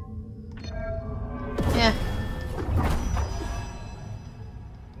 Yeah.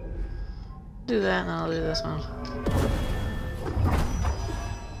 Do that, and I'll do this one.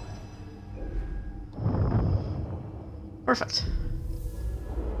 Perfect.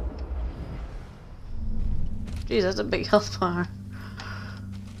 Jeez, that's a big health bar.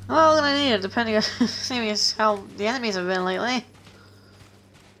 Well, I'm gonna need it, depending on seeing as how the enemies have been lately.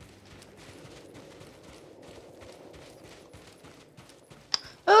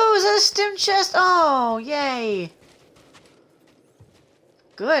 Oh, is that a stim chest? Oh, yay!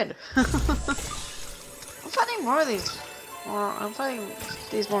 Good. I'm finding more of these. I'm finding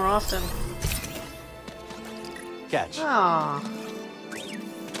these more often. Catch. Oh.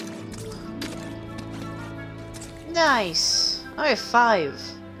 Nice. Okay, 5.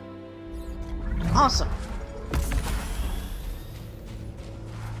 Awesome.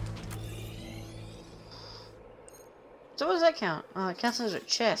 So what does that count? It counts as a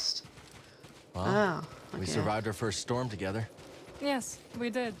chest. Well, Oh, we okay. survived our first storm together. Yes, we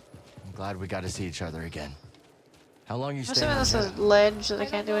did. I'm glad we got to see each other again. How long you I'm staying assuming on that's Jedi? a ledge that I I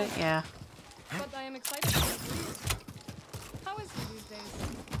can't don't do know. it. Yeah. But I am excited. How is he these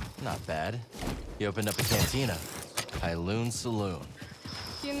days? Not bad. He opened up a cantina. Pyloon Saloon.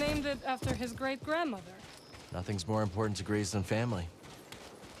 He named it after his great-grandmother. Nothing's more important to Grease than family.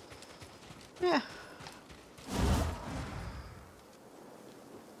 Yeah.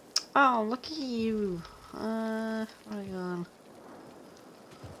 Oh, look at you. Where are you going?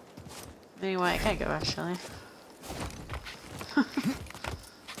 Anyway, I can't go actually.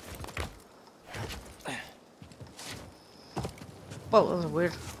 Whoa, that was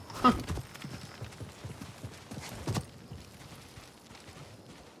weird.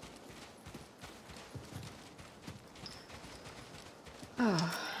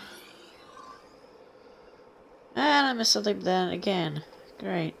 And I missed something then again.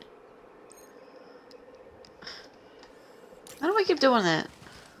 Great. How do I keep doing that?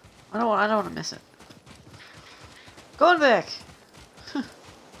 I don't want to miss it. Going back.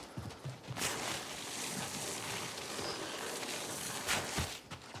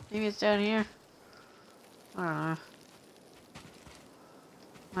 Maybe it's down here. I don't know.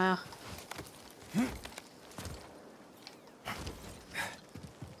 Well.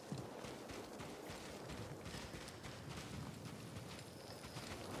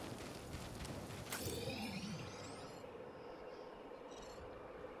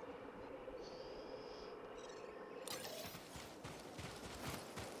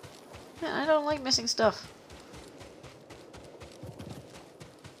 Man, I don't like missing stuff.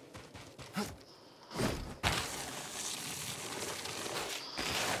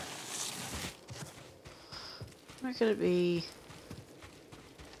 Where could it be?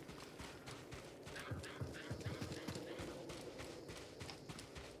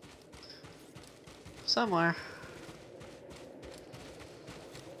 Somewhere.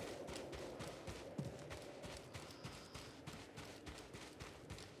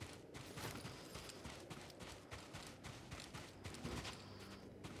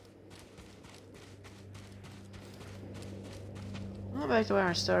 Well, back to where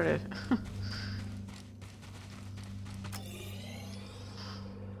I started.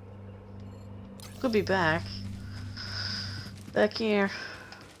 Could be back. Back here.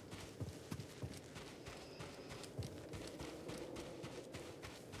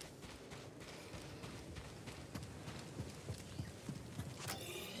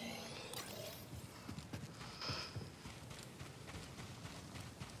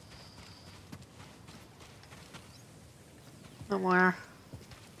 Somewhere.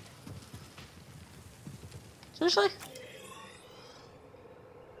 Seriously?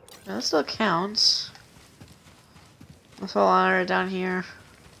 Yeah, that still counts. That's all honor down here.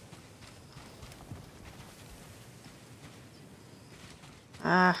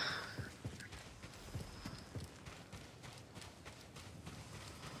 Ah.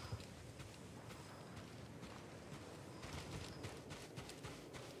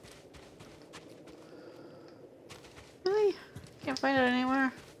 Really? Can't find it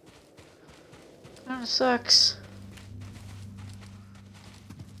anywhere. That sucks.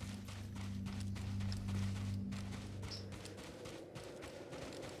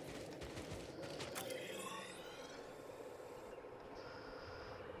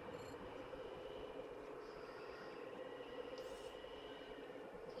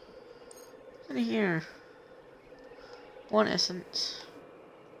 In here. One essence.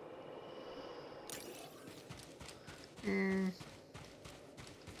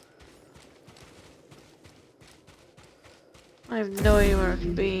 I have no idea where it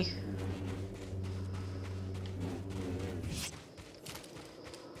could be.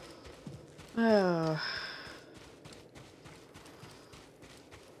 Oh.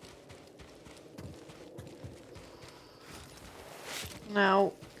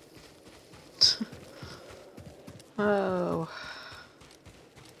 No. Oh.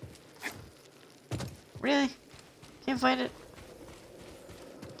 Really? Can't find it?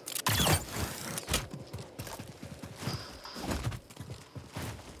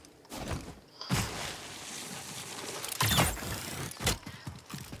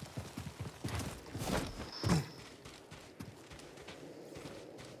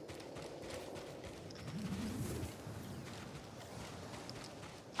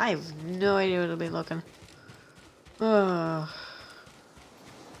 I have no idea where to be looking. Oh.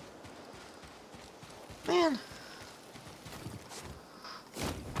 Man.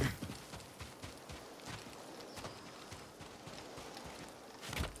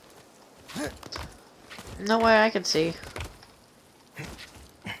 No way I could see.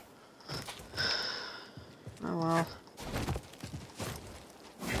 Oh well.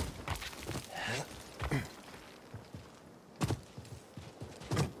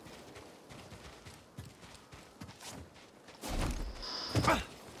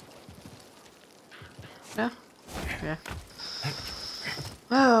 No? Yeah.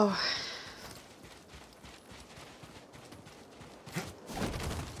 Oh.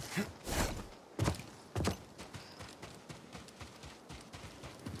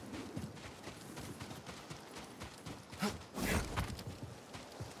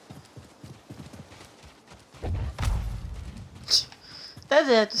 That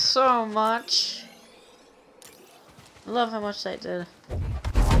did so much. I love how much that did.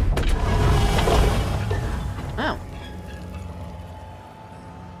 Oh.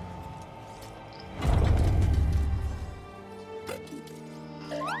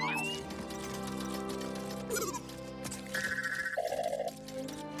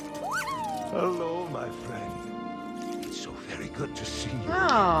 Hello, my friend. It's so very good to see you.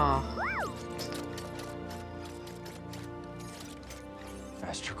 Oh.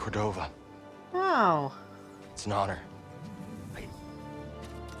 Master Cordova. Wow. It's an honor.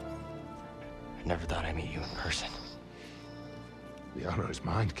 I never thought I'd meet you in person. The honor is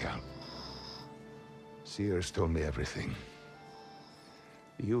mine, Count. Seer's told me everything.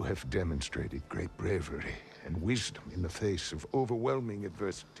 You have demonstrated great bravery and wisdom in the face of overwhelming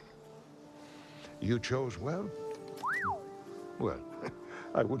adversity. You chose well? Well,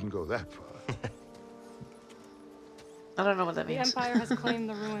 I wouldn't go that far. I don't know what that The means. Empire has claimed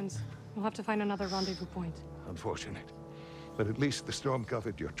the ruins. We'll have to find another rendezvous point. Unfortunate. But at least the storm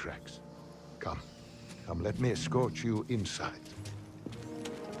covered your tracks. Come. Come, let me escort you inside.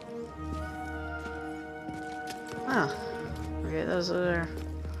 Oh. Okay, those are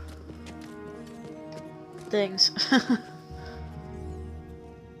things.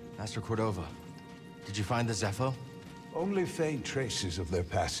 Master Cordova, did you find the Zepho? Only faint traces of their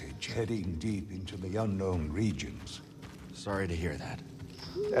passage, heading deep into the unknown regions. Sorry to hear that.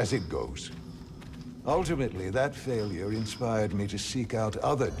 As it goes. Ultimately, that failure inspired me to seek out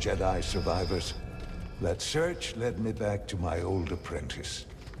other Jedi survivors. That search led me back to my old apprentice.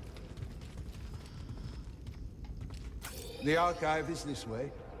 The archive is this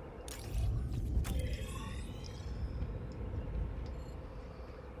way.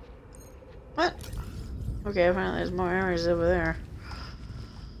 What? Okay, apparently there's more areas over there.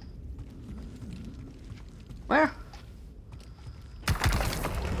 Where?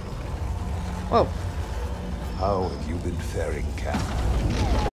 Whoa. How have you been faring, Cap?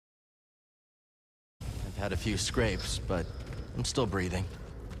 I've had a few scrapes, but I'm still breathing.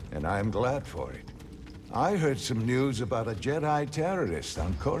 And I'm glad for it. I heard some news about a Jedi terrorist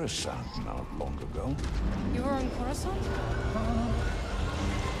on Coruscant not long ago. You were on Coruscant?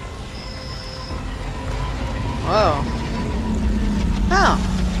 Whoa. Oh.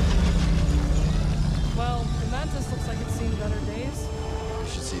 Well, the Mantis looks like it's seen better days. You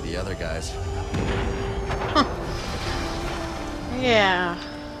should see the other guys. Yeah.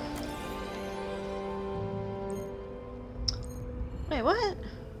 Wait, what?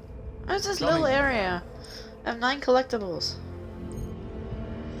 What's this little area? I have 9 collectibles.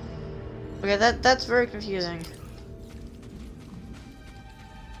 Okay, that's very confusing.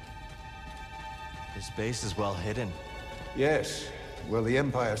 This base is well hidden. Yes. Well, the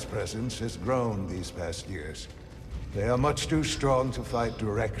Empire's presence has grown these past years. They are much too strong to fight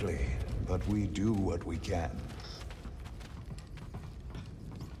directly, but we do what we can.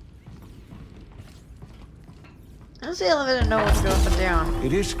 How does the elevator know what's going up and down?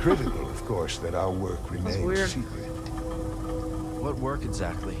 It is critical, of course, that our work remains weird. secret. What work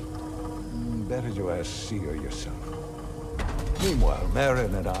exactly? Better to ask Seer yourself. Meanwhile,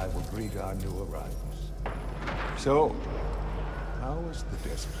 Marin and I will greet our new arrivals. So, how is the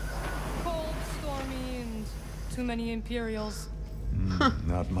desert? Cold, stormy, and too many Imperials.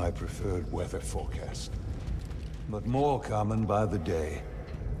 Not my preferred weather forecast. But more common by the day.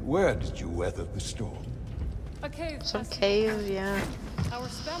 Where did you weather the storm? A cave. Some festival. cave, yeah. Our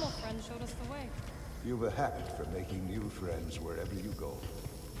Spamel friend showed us the way. You've a habit for making new friends wherever you go.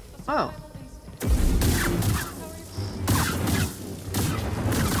 Oh.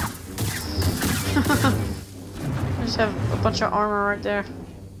 I just have a bunch of armor right there.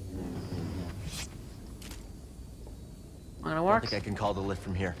 Not gonna I work? think I can call the lift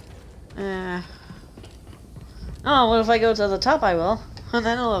from here. Oh, well, if I go to the top, I will. And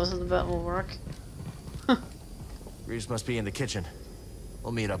then all of a sudden the button will work. Reeves must be in the kitchen.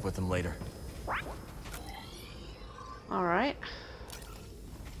 We'll meet up with him later. Alright.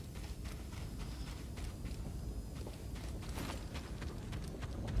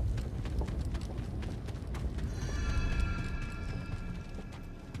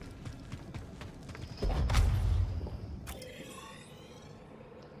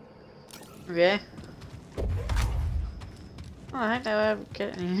 Okay. Oh, I think that would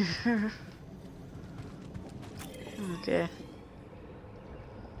get in here. Okay.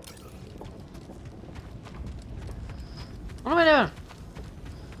 What am I doing?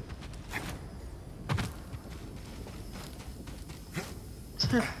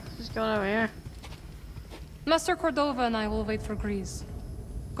 Just going over here. Master Cordova and I will wait for Grease.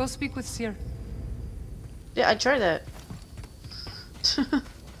 Go speak with Seer. Yeah, I tried that.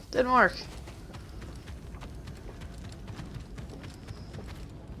 Didn't work.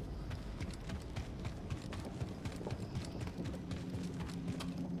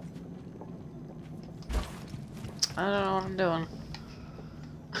 I don't know what I'm doing.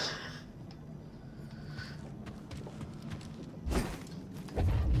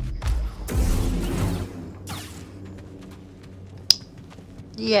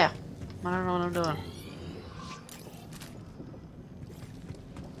 Yeah, I don't know what I'm doing.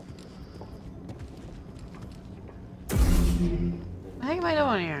 What the heck am I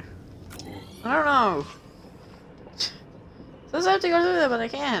doing here? I don't know. Says I have to go through that, but I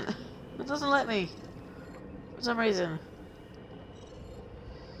can't. It doesn't let me. For some reason.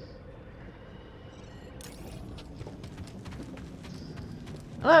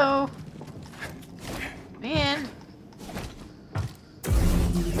 Hello? Me in.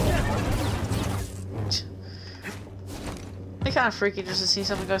 It's kind of freaky just to see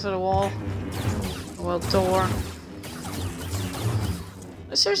something go through the wall. Well, door.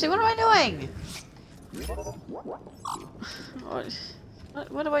 Seriously, what am I doing?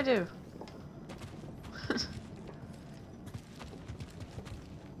 What do I do?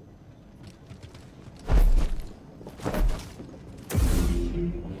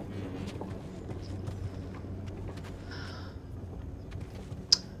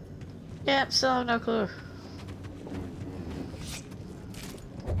 Yep, still have no clue.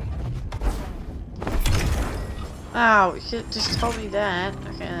 Oh, you could just told me that.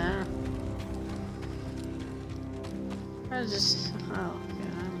 Okay then. I just okay.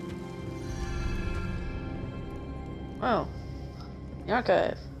 Oh. The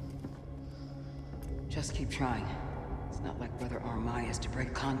archive. Just keep trying. It's not like Brother Armai is to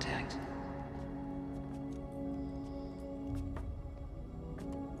break contact.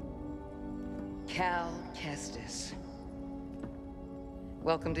 Cal Kestis.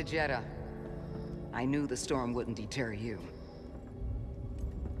 Welcome to Jeddah. I knew the storm wouldn't deter you.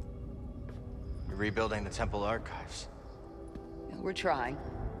 You're rebuilding the temple archives. We're trying.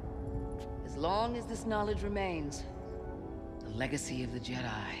 As long as this knowledge remains, the legacy of the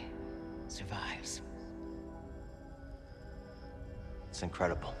Jedi survives. It's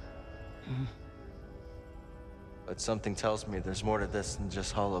incredible. But something tells me there's more to this than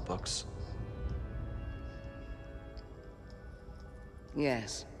just holobooks.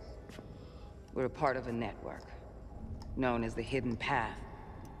 Yes. We're a part of a network, known as the Hidden Path.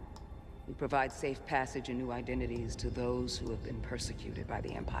 We provide safe passage and new identities to those who have been persecuted by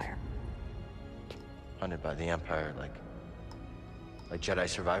the Empire. Hunted by the Empire, like Jedi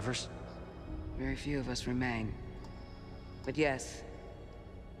survivors? Very few of us remain. But yes,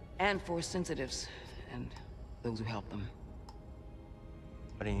 and Force sensitives, and those who help them.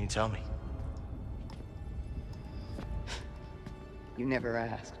 Why didn't you tell me? You never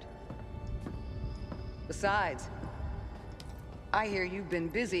asked. Besides, I hear you've been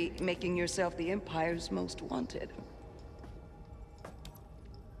busy making yourself the Empire's most wanted.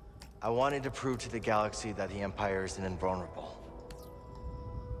 I wanted to prove to the galaxy that the Empire isn't invulnerable.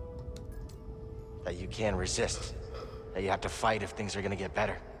 That you can resist. that you have to fight if things are gonna get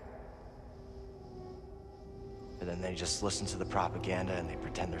better. But then they just listen to the propaganda and they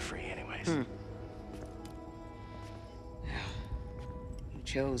pretend they're free anyways. You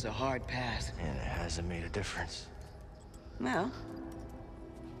chose a hard path. And it hasn't made a difference. Well,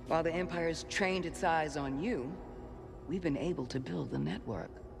 while the Empire's trained its eyes on you, we've been able to build the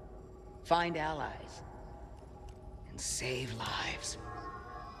network, find allies, and save lives.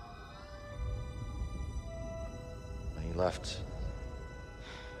 When you left,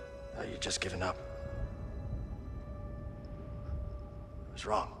 I thought you'd just given up. I was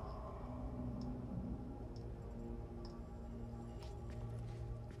wrong.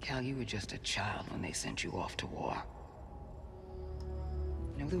 Cal, you were just a child when they sent you off to war.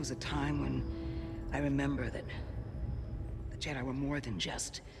 You know, there was a time when I remember that the Jedi were more than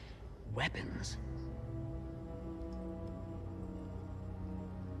just weapons.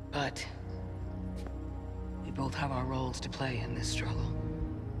 But we both have our roles to play in this struggle.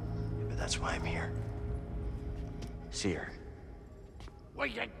 Yeah, but that's why I'm here. Seer. Well,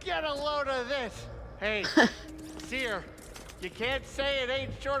 you get a load of this. Hey, Seer, you can't say it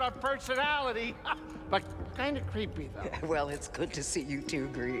ain't short on personality, but kind of creepy, though. Well, it's good to see you two,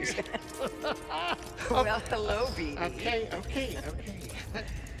 Grease. Well, hello, BD. Okay.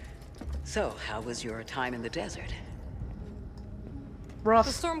 So, how was your time in the desert? Rough.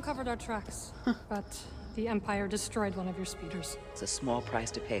 The storm covered our tracks, but the Empire destroyed one of your speeders. It's a small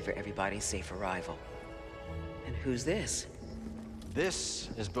price to pay for everybody's safe arrival. And who's this? This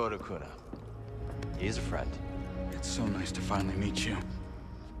is Bodo Kuna. He's a friend. It's so nice to finally meet you.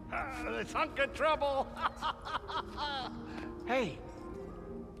 This hunk of trouble. Hey,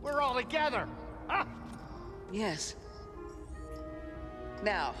 we're all together. Huh? Yes.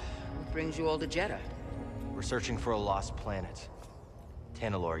 Now, what brings you all to Jeddah? We're searching for a lost planet.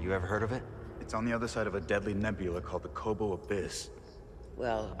 Tanalorr, you ever heard of it? It's on the other side of a deadly nebula called the Kobo Abyss.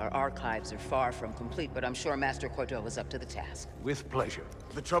 Well, our archives are far from complete, but I'm sure Master Cordova's up to the task. With pleasure.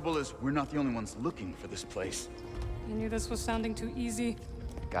 The trouble is, we're not the only ones looking for this place. I knew this was sounding too easy.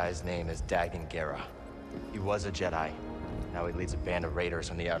 The guy's name is Dagan Gera. He was a Jedi. Now he leads a band of raiders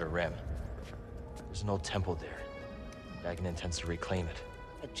on the Outer Rim. There's an old temple there. Dagan intends to reclaim it.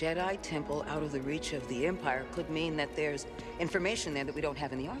 A Jedi temple out of the reach of the Empire could mean that there's information there that we don't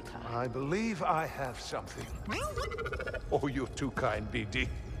have in the archive. I believe I have something. Oh, you're too kind, BD.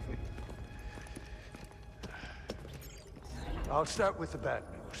 I'll start with the bad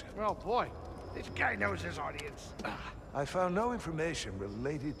news. Oh, boy. This guy knows his audience. I found no information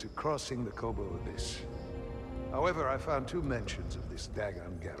related to crossing the Kobo Abyss. However, I found 2 mentions of this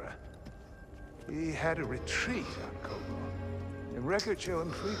Dagan Gera. He had a retreat on Kobo. And records show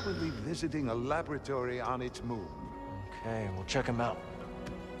him frequently visiting a laboratory on its moon. Okay, we'll check him out.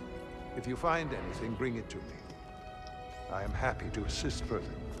 If you find anything, bring it to me. I am happy to assist further.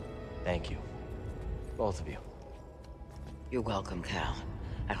 Thank you. Both of you. You're welcome, Cal.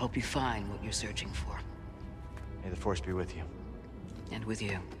 I hope you find what you're searching for. May the Force be with you. And with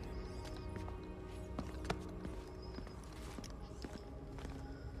you.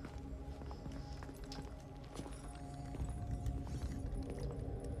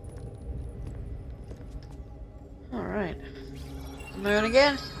 Alright. Moon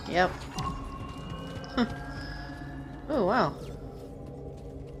again? Yep. Oh, wow.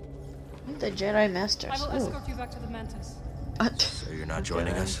 I think the Jedi Masters. I will Ooh. escort you back to the Mantis. So you're not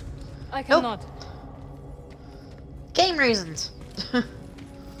joining us? I cannot. Game reasons.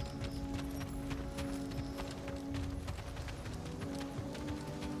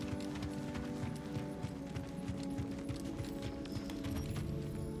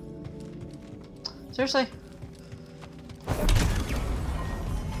 Seriously?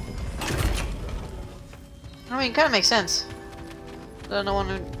 I mean, it kind of makes sense. No one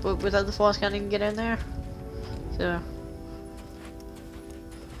without the Force can't even get in there. So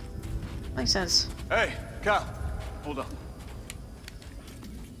makes sense. Hey, Cal, hold on.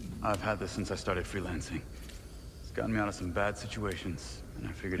 I've had this since I started freelancing. It's gotten me out of some bad situations, and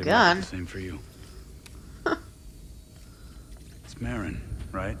I figured it might be the same for you. It's Marin,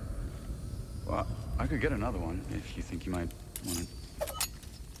 right? Well, I could get another one if you think you might want it.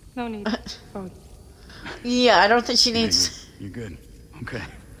 No need. Oh. Yeah, I don't think she needs. You're good. Okay.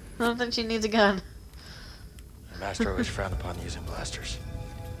 I don't think she needs a gun. The Master always frowned upon using blasters.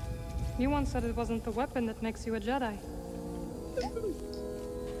 You once said it wasn't the weapon that makes you a Jedi.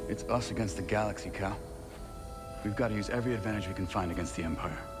 It's us against the galaxy, Cal. We've got to use every advantage we can find against the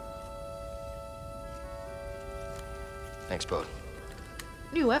Empire. Thanks, Bode.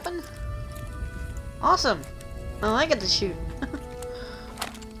 New weapon? Awesome. Oh, I get to shoot.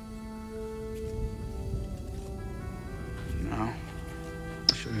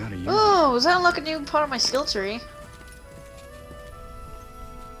 was that unlock a new part of my skill tree?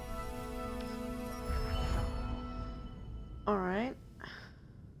 Alright.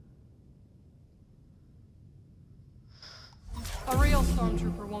 A real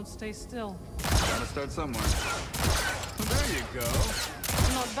stormtrooper won't stay still. Gotta start somewhere. There you go.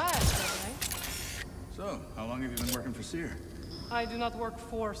 Not bad, Jedi. So, how long have you been working for Seer? I do not work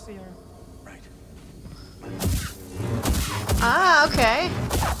for Seer. Right. Ah, okay.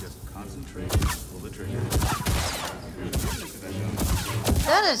 Just concentrate, pull the trigger.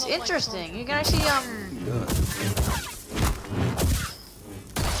 That is interesting. You can actually,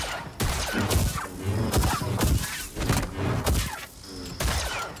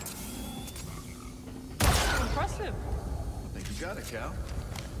 Impressive. I think you got it, Cal.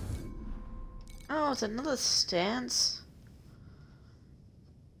 Oh, it's another stance.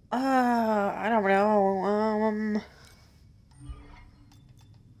 I don't know.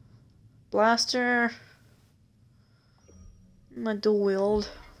 Blaster. My dual wield.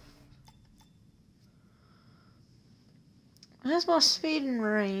 It has more speed and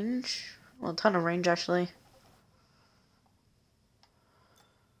range. Well, a ton of range, actually.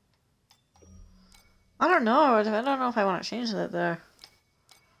 I don't know. I don't know if I want to change that there.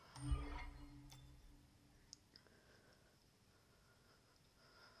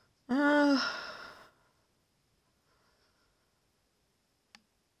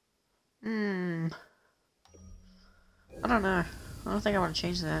 I don't know. I don't think I want to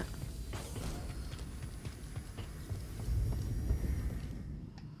change that.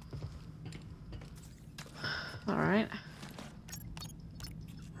 Alright.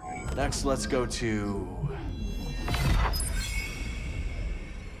 Next, let's go to...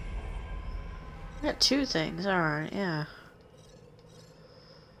 I got two things. Alright, yeah.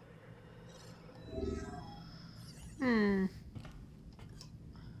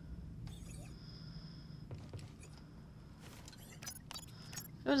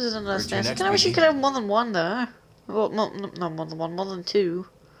 This isn't a stance. I kind of wish you could have more than one, though. Well, no, more than one, more than two.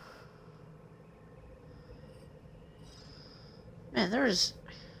 Man, there's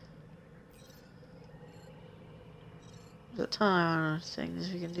a ton of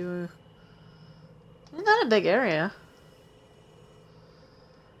things we can do. Not a big area.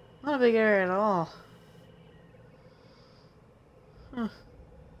 Not a big area at all. Huh.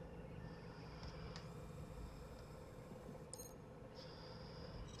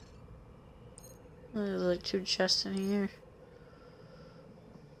 There's like two chests in here.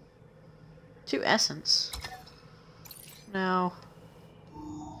 Two essence. No.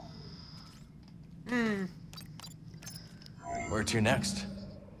 Where to next?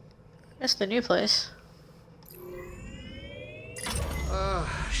 That's the new place.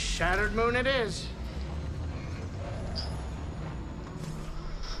 Shattered moon it is.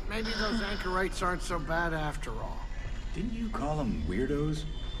 Maybe those anchorites aren't so bad after all. Didn't you call them weirdos?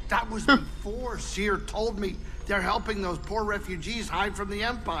 That was before Seer told me they're helping those poor refugees hide from the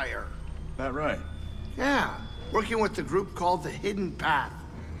Empire. That right? Yeah, working with the group called the Hidden Path.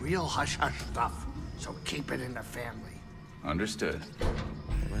 Real hush-hush stuff, so keep it in the family. Understood.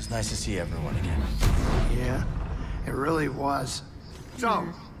 It was nice to see everyone again. Yeah, it really was. So,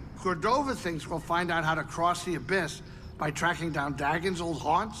 Cordova thinks we'll find out how to cross the abyss by tracking down Dagon's old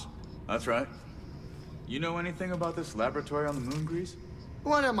haunts? That's right. You know anything about this laboratory on the moon, Grease?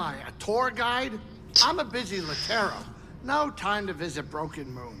 What am I, a tour guide? I'm a busy Latero. No time to visit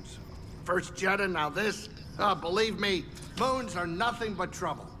broken moons. First Jeddah, now this. Believe me, moons are nothing but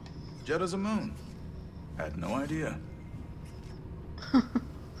trouble. Jeddah's a moon. Had no idea.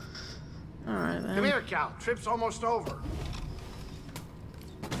 Alright then. Come here, Cal. Trip's almost over.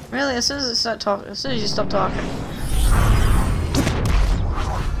 Really? As soon as you stop talking.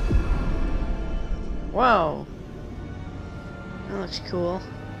 Whoa. That looks cool.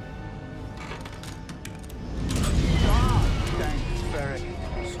 Thanks, Barrick.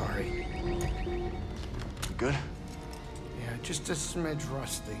 Sorry. You good? Yeah, just a smidge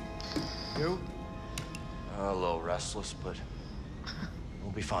rusty. You? A little restless, but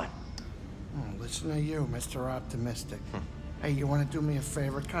we'll be fine. Oh, listen to you, Mr. Optimistic. Hey, you want to do me a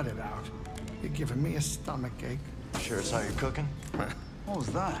favor? Cut it out. You're giving me a stomachache. Sure it's not your cooking? What was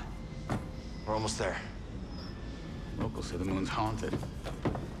that? We're almost there. Locals say the moon's haunted.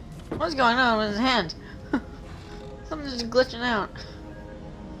 What's going on with his hand? Something's just glitching out.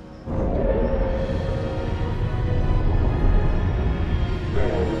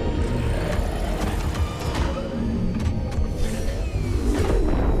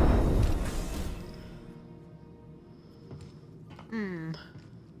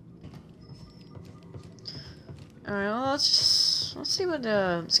 Alright, well, let's just... let's see what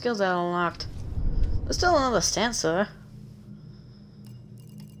skills I unlocked. There's still another stanza.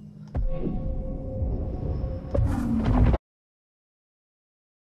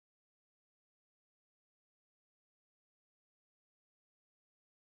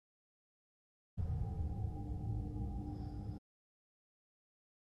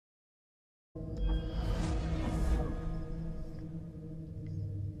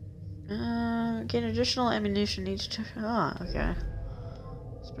 Gain additional ammunition each time. Ah, okay.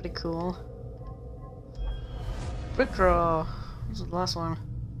 That's pretty cool. Brick draw. This is the last one.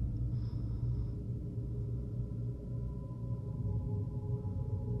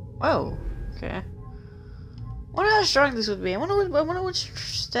 Whoa. Okay. I wonder how strong this would be. I wonder which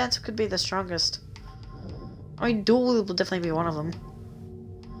stance could be the strongest. I mean, dual will definitely be one of them.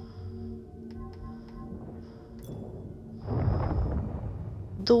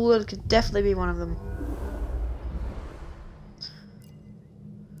 Dual wield could definitely be one of them.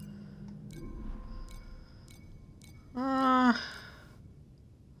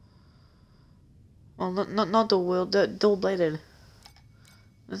 Well, not dual wield, dual bladed.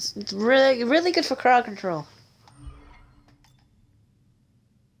 It's really good for crowd control.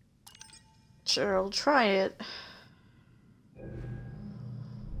 Sure, I'll try it.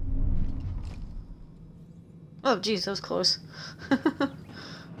 Oh, geez, that was close.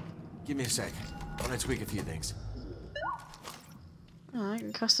 Give me a sec. I want to tweak a few things. Oh, I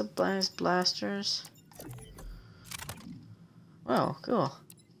can customize blasters. Wow, cool.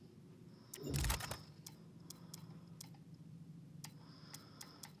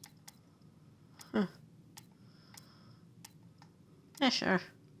 Huh. Yeah, sure.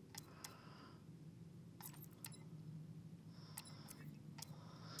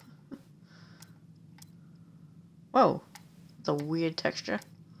 Whoa, the weird texture.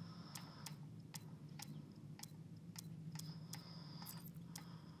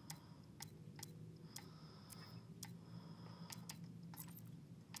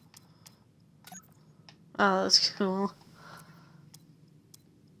 Oh, that's cool.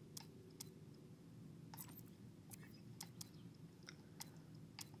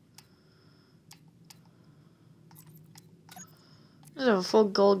 This is a full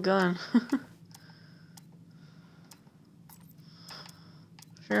gold gun.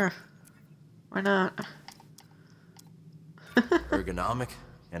 Sure. Why not? Ergonomic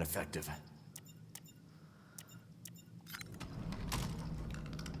and effective.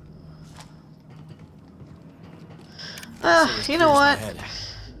 You know what?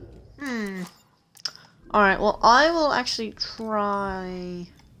 Alright, well, I will actually try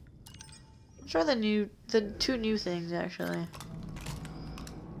the two new things, actually.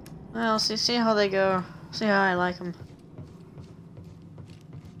 Well, see how they go. See how I like them.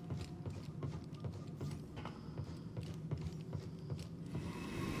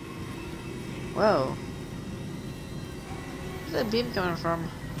 Whoa. Where's that beam coming from?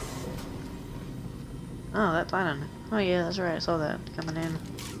 Oh, that planet. Oh yeah, that's right, I saw that coming in.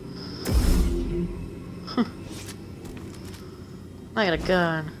 I got a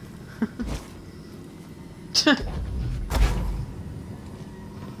gun.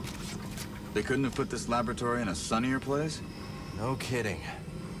 They couldn't have put this laboratory in a sunnier place? No kidding.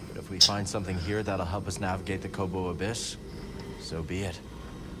 But if we find something here that'll help us navigate the Kobo Abyss, so be it.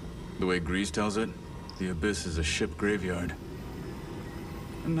 The way Grease tells it, the Abyss is a ship graveyard.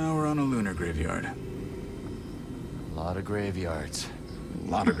 And now we're on a lunar graveyard. A lot of graveyards. A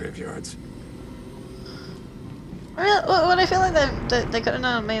lot of graveyards. What I feel like they could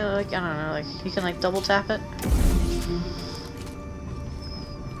have made, like, I don't know, like you can like double tap it.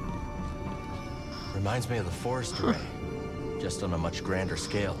 Reminds me of the forest array, just on a much grander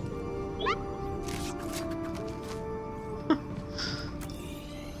scale.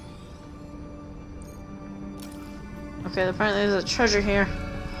 Okay, apparently there's a treasure here.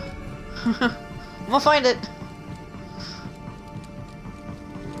 I'm gonna find it.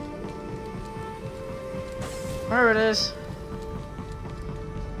 Wherever it is.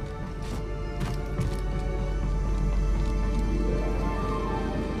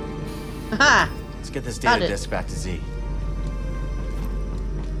 Haha! Let's get this data disk back to Z.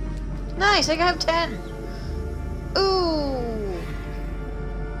 Nice, I have 10! Ooh!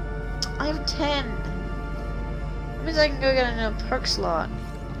 I have 10! That means I can go get a perk slot.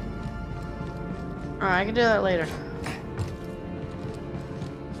 Alright, I can do that later.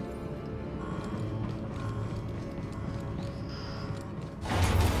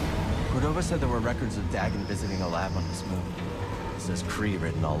 Cordova said there were records of Dagon visiting a lab on this moon. It says Kree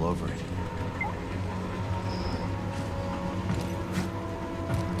written all over it.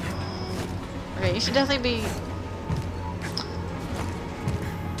 Okay, you should definitely be...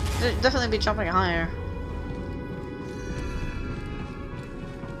 They'd definitely be jumping higher.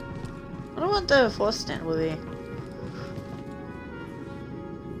 I wonder what the force stand will be.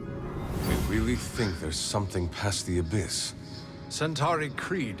 We really think there's something past the abyss. Centauri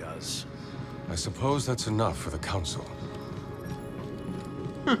Kree does. I suppose that's enough for the Council.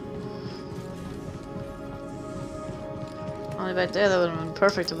 Only back there, that would have been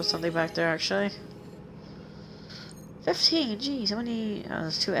perfect to put something back there, actually. 15, jeez, how many? Oh,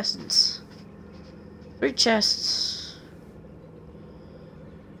 there's 2 essence. 3 chests.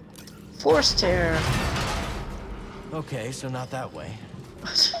 Force tear. Okay, so not that way.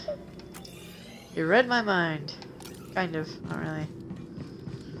 You read my mind. Kind of, not really.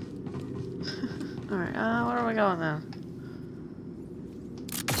 Alright, where are we going then?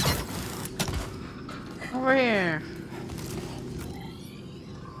 Over here.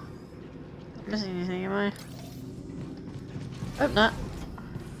 Not missing anything, am I? Hope not.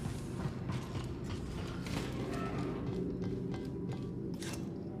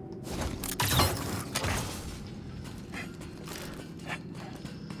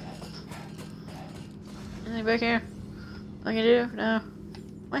 Anything back here? I can do? No.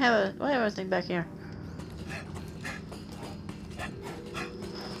 Why have a thing back here?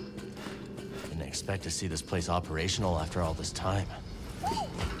 Didn't expect to see this place operational after all this time.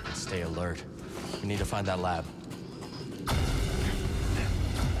 Stay alert. We need to find that lab.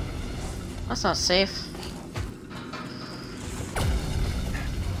 That's not safe.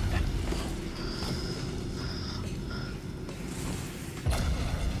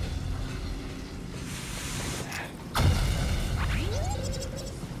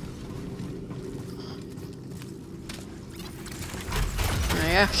 There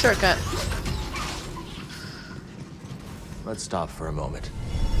you go, shortcut. Let's stop for a moment.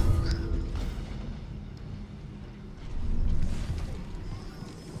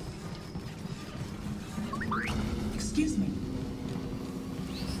 Excuse me.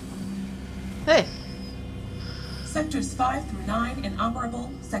 Hey. Sectors 5 through 9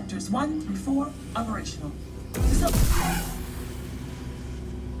 inoperable. Sectors 1 through 4 operational.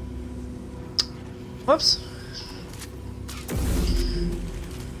 Whoops.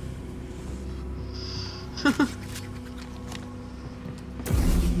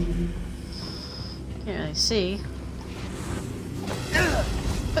 Can't really see.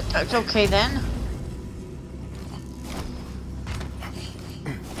 But that's okay then.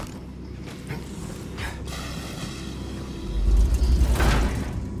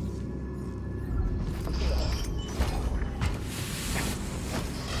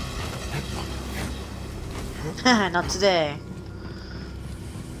 Not today.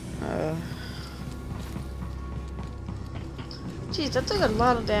 Jeez, that took a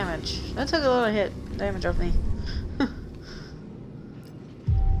lot of damage. That took a lot of damage off me.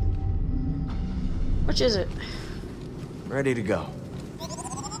 Which is it? Ready to go.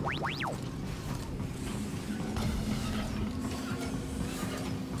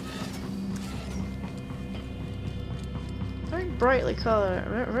 Very brightly colored.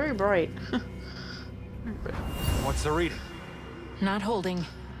 Very bright. What's the reading? Not holding.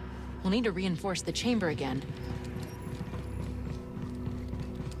 We'll need to reinforce the chamber again.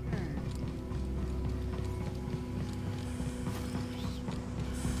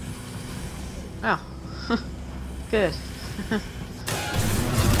 Oh. Good.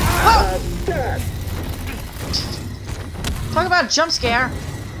 Talk about jump scare.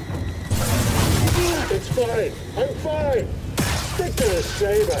 It's fine. I'm fine. Stick to the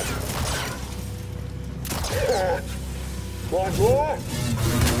saber. Want more?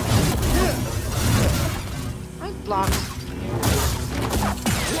 I blocked.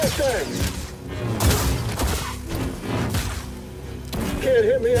 No thanks. Can't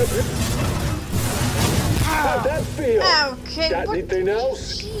hit me up here. How'd that feel? Okay. Got anything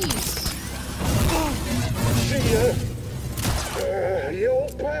else? Jeez. See ya. You'll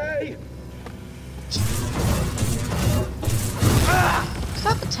pay.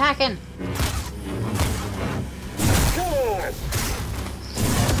 Stop attacking. Come on.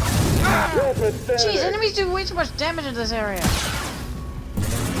 You're pathetic. Jeez, enemies do way too much damage in this area.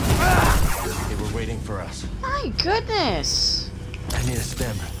 They were waiting for us. My goodness. I need a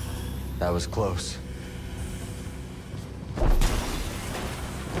stim. That was close.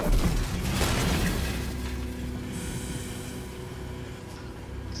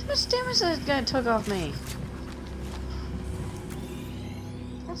 How much damage that guy took off me?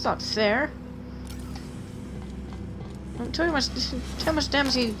 That's not fair. How much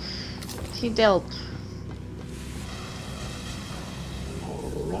damage he dealt. I'll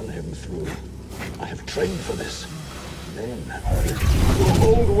run him through. I have trained for this.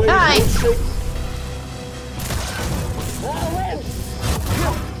 Hi!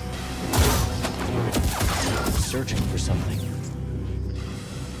 Searching for something.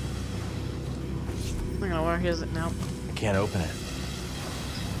 I don't know where is it now. I can't open it.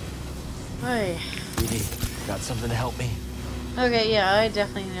 Hey. Edie, got something to help me? Okay, yeah, I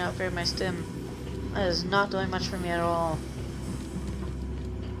definitely need to upgrade my stim. That is not doing much for me at all.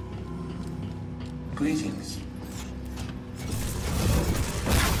 Greetings.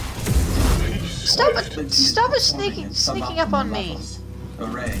 Stop it! Stop it sneaking up on me!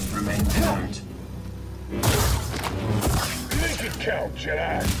 Array remains inert. Make it count,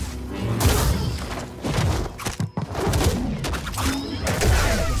 Jedi.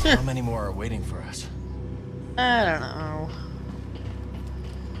 How many more are waiting for us? I don't know.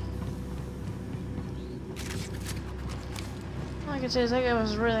 All I can say is that guy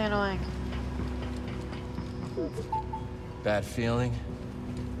was really annoying. Bad feeling?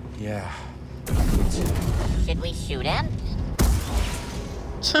 Yeah. Should we shoot him?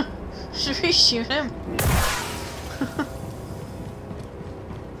 Should we shoot him?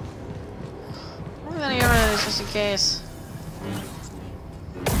 I'm gonna get rid of this just in case.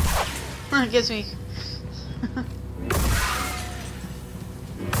 It gets me.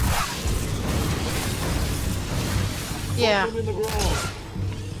 Yeah.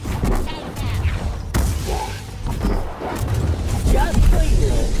 Just for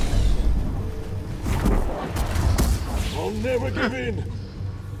you. I'll never give in.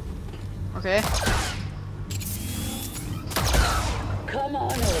 Okay. Come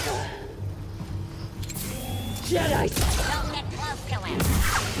on over. Jedi! Don't get close to him.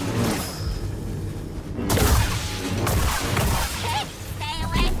 Stay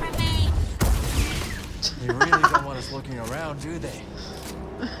away from me! They really don't want us looking around, do they?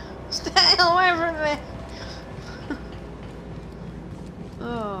 Stay away from me!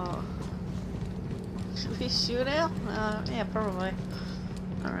 Oh. Should we shoot him? Yeah, probably.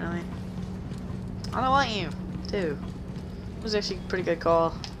 Not really. I don't want you, too. It was actually a pretty good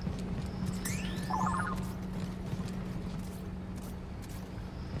call.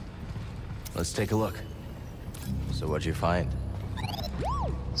 Let's take a look. So what'd you find?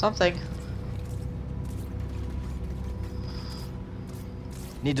 Something.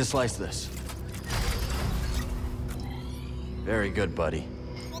 Need to slice this. Very good, buddy.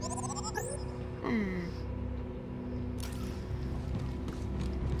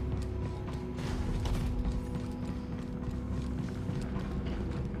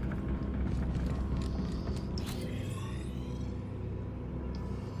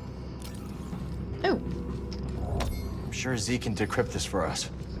 Oh. I'm sure Z can decrypt this for us.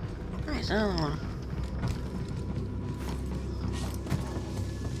 Nice. Oh.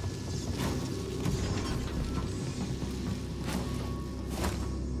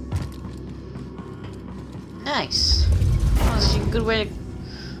 Nice. That's a good way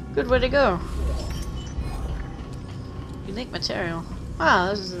to go. Unique material. Wow,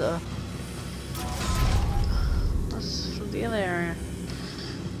 this is from the other area.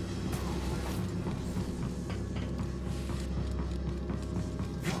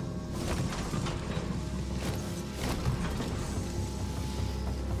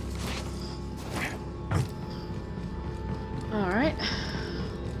 Alright.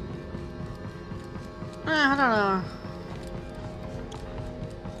 I don't know.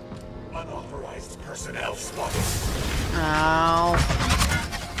 Unauthorized personnel spotted. Oh.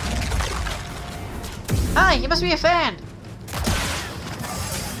 Hi, you must be a fan.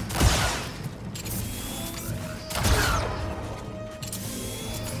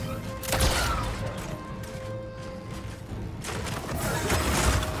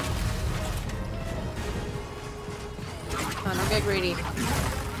 Oh, don't get greedy.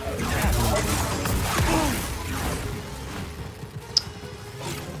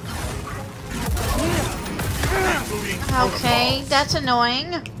 Okay, that's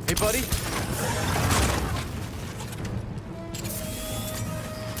annoying. Hey, buddy.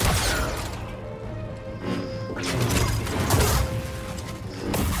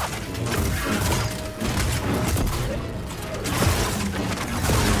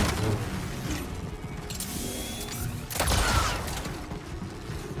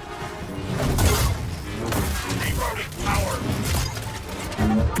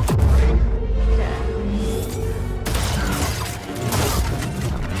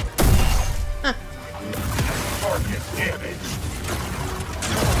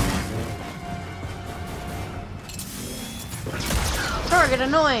 Target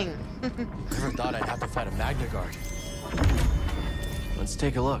annoying. Never thought I'd have to fight a Magna Guard. Let's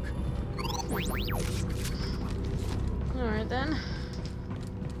take a look. Alright then.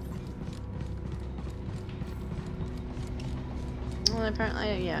 Well,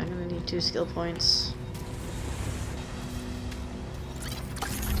 apparently, yeah, I'm gonna need 2 skill points.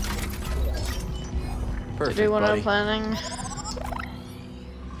 Perfect, to do what buddy. I'm planning.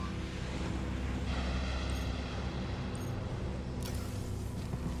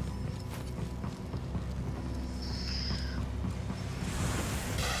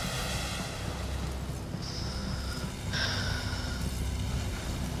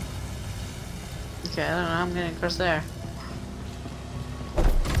 Okay, I don't know how I'm getting across there.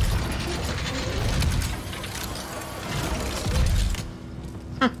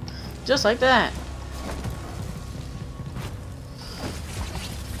 Just like that.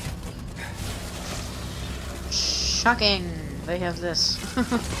 Shocking. They have this.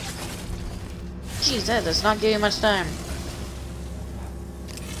 Jeez, that does not give you much time.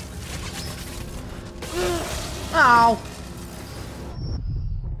 Ow.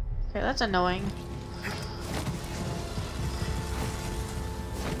 Okay, that's annoying.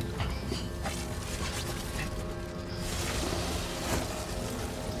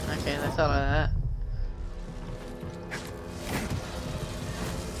 Okay, I thought of that.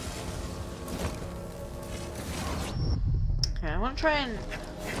 Okay, I want to try and...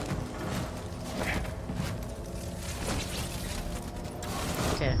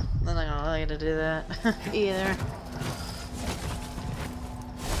 Okay, I'm not gonna allow you to do that either.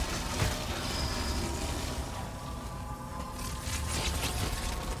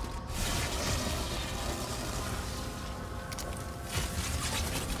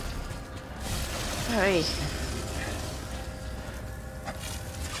 Hey.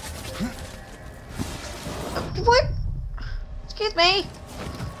 What? Excuse me.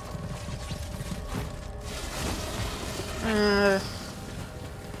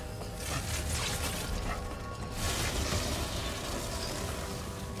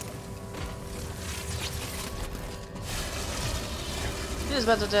 He's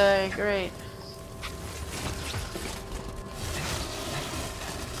about to die. Great.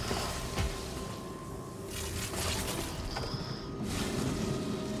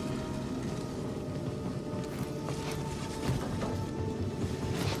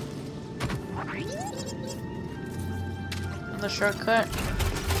 The shortcut,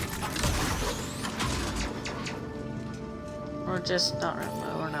 or just not,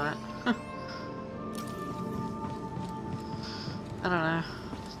 or not. I don't know.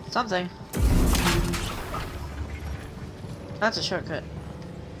 Something. That's a shortcut.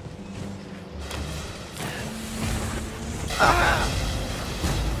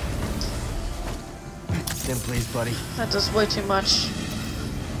 Stim, please, buddy. That does way too much.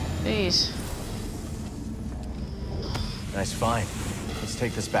 Jeez. Nice find. Let's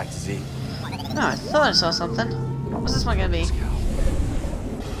take this back to Z. No, I thought I saw something. What's this one gonna be?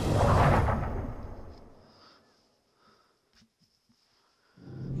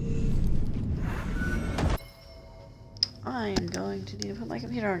 I am going to need to put my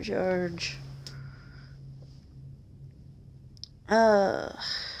computer on charge.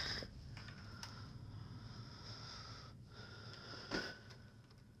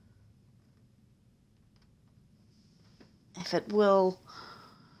 If it will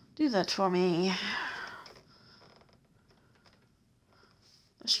do that for me.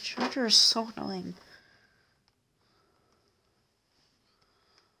 This charger is so annoying.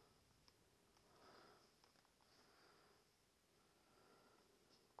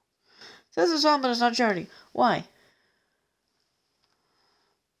 It says it's on, but it's not charging. Why?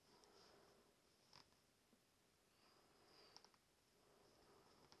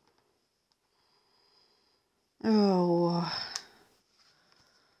 Oh.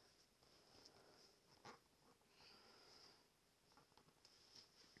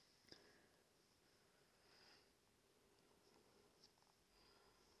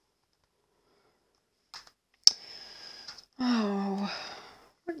 Oh.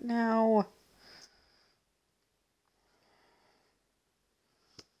 What now?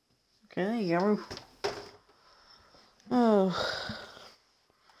 Okay, there you go. Oh.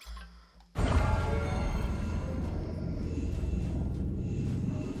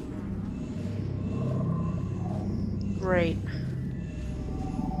 Great.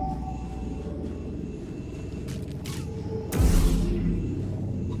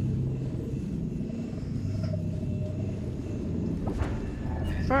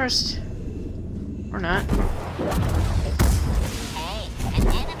 First, or not. Hey, an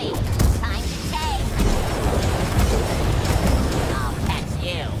enemy. Time to take. Oh, that's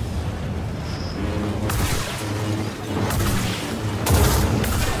you.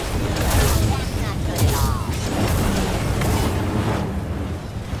 That's not good at all.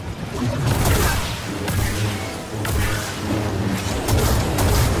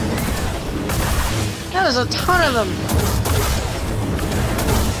 There's a ton of them!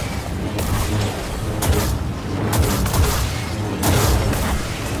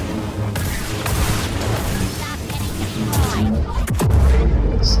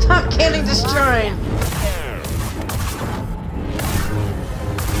 Stop getting destroyed!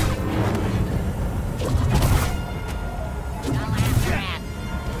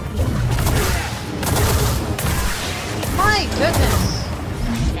 My goodness!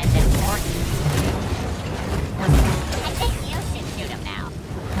 I think you should shoot him now.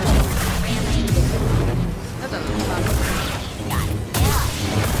 Really? That doesn't sound Got killed.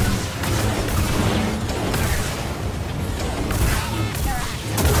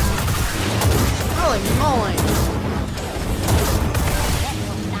 holy moly! This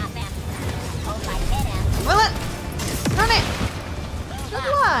will stop him. Hope I hit him. Will it? Run it! Good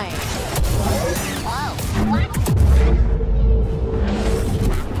why? Whoa, what?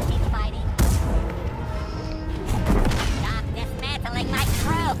 Keep fighting. Stop dismantling my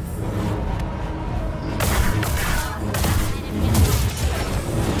troops.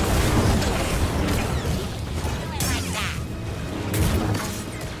 Do it like that.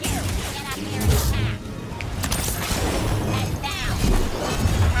 You, get up here and attack. Head down.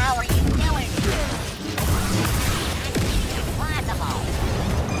 How are you doing? Impossible.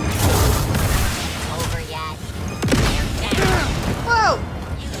 Over yet? You're down. Whoa!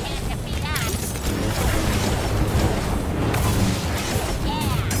 You can't defeat us.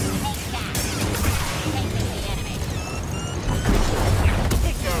 Yeah, take that. Taking the enemy.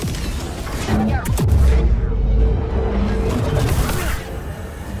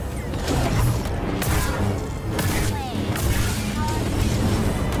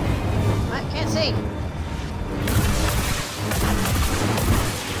 I can't see.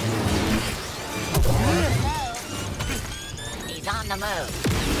 He's on the move.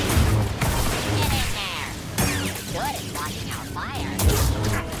 Get in there. He's good at blocking our fire.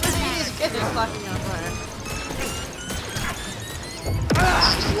 He's good at blocking on fire.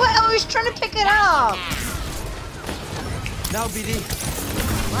 What? I was trying to pick it up! Now, BD.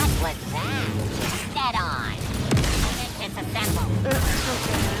 What was that? Dead on. Unit disassembled.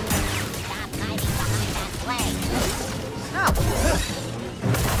 Stop hiding behind that blade. No!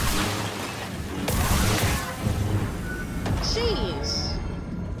 Jeez!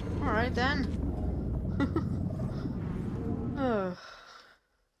 Alright then. Ugh.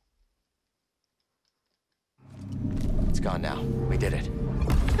 It's gone now. We did it.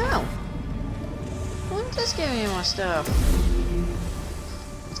 How? Well, just give me more stuff.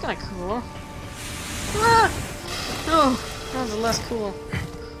 It's kinda cool. Ah! Oh, that was less cool.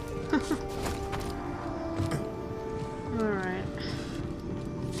 Alright.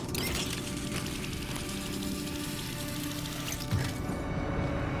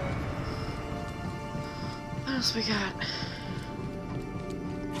 What else we got?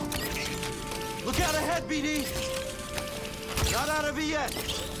 Look out ahead, BD! Not out of it yet!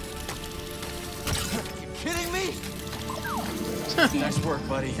 You kidding me? Nice work,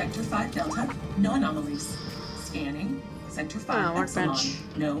 buddy. Sector 5 Delta, no anomalies. Scanning. Sector 5 Epsilon, workbench.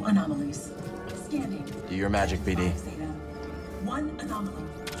 no anomalies. Scanning. Do your magic, BD. Zeta. One anomaly.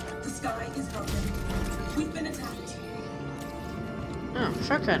 The sky is broken. We've been attacked. Oh,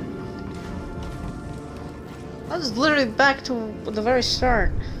 shortcut. I was literally back to the very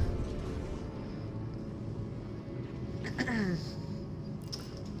start.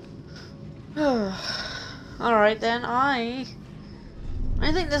 Alright then, I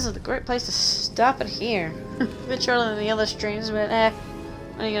think this is a great place to stop it here. A bit shorter than the other streams, but what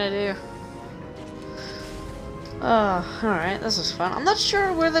are you gonna do? Oh, alright, this is fun. I'm not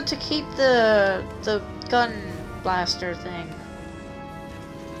sure whether to keep the gun blaster thing.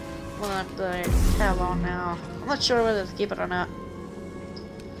 Well, that I have on now. I'm not sure whether to keep it or not.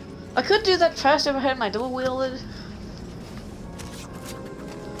 I could do that fast if I had my dual wielded.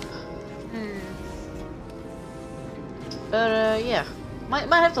 But yeah, might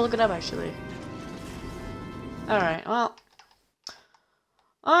have to look it up actually. Alright, well,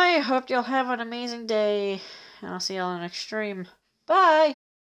 I hope you'll have an amazing day, and I'll see y'all in the next stream. Bye!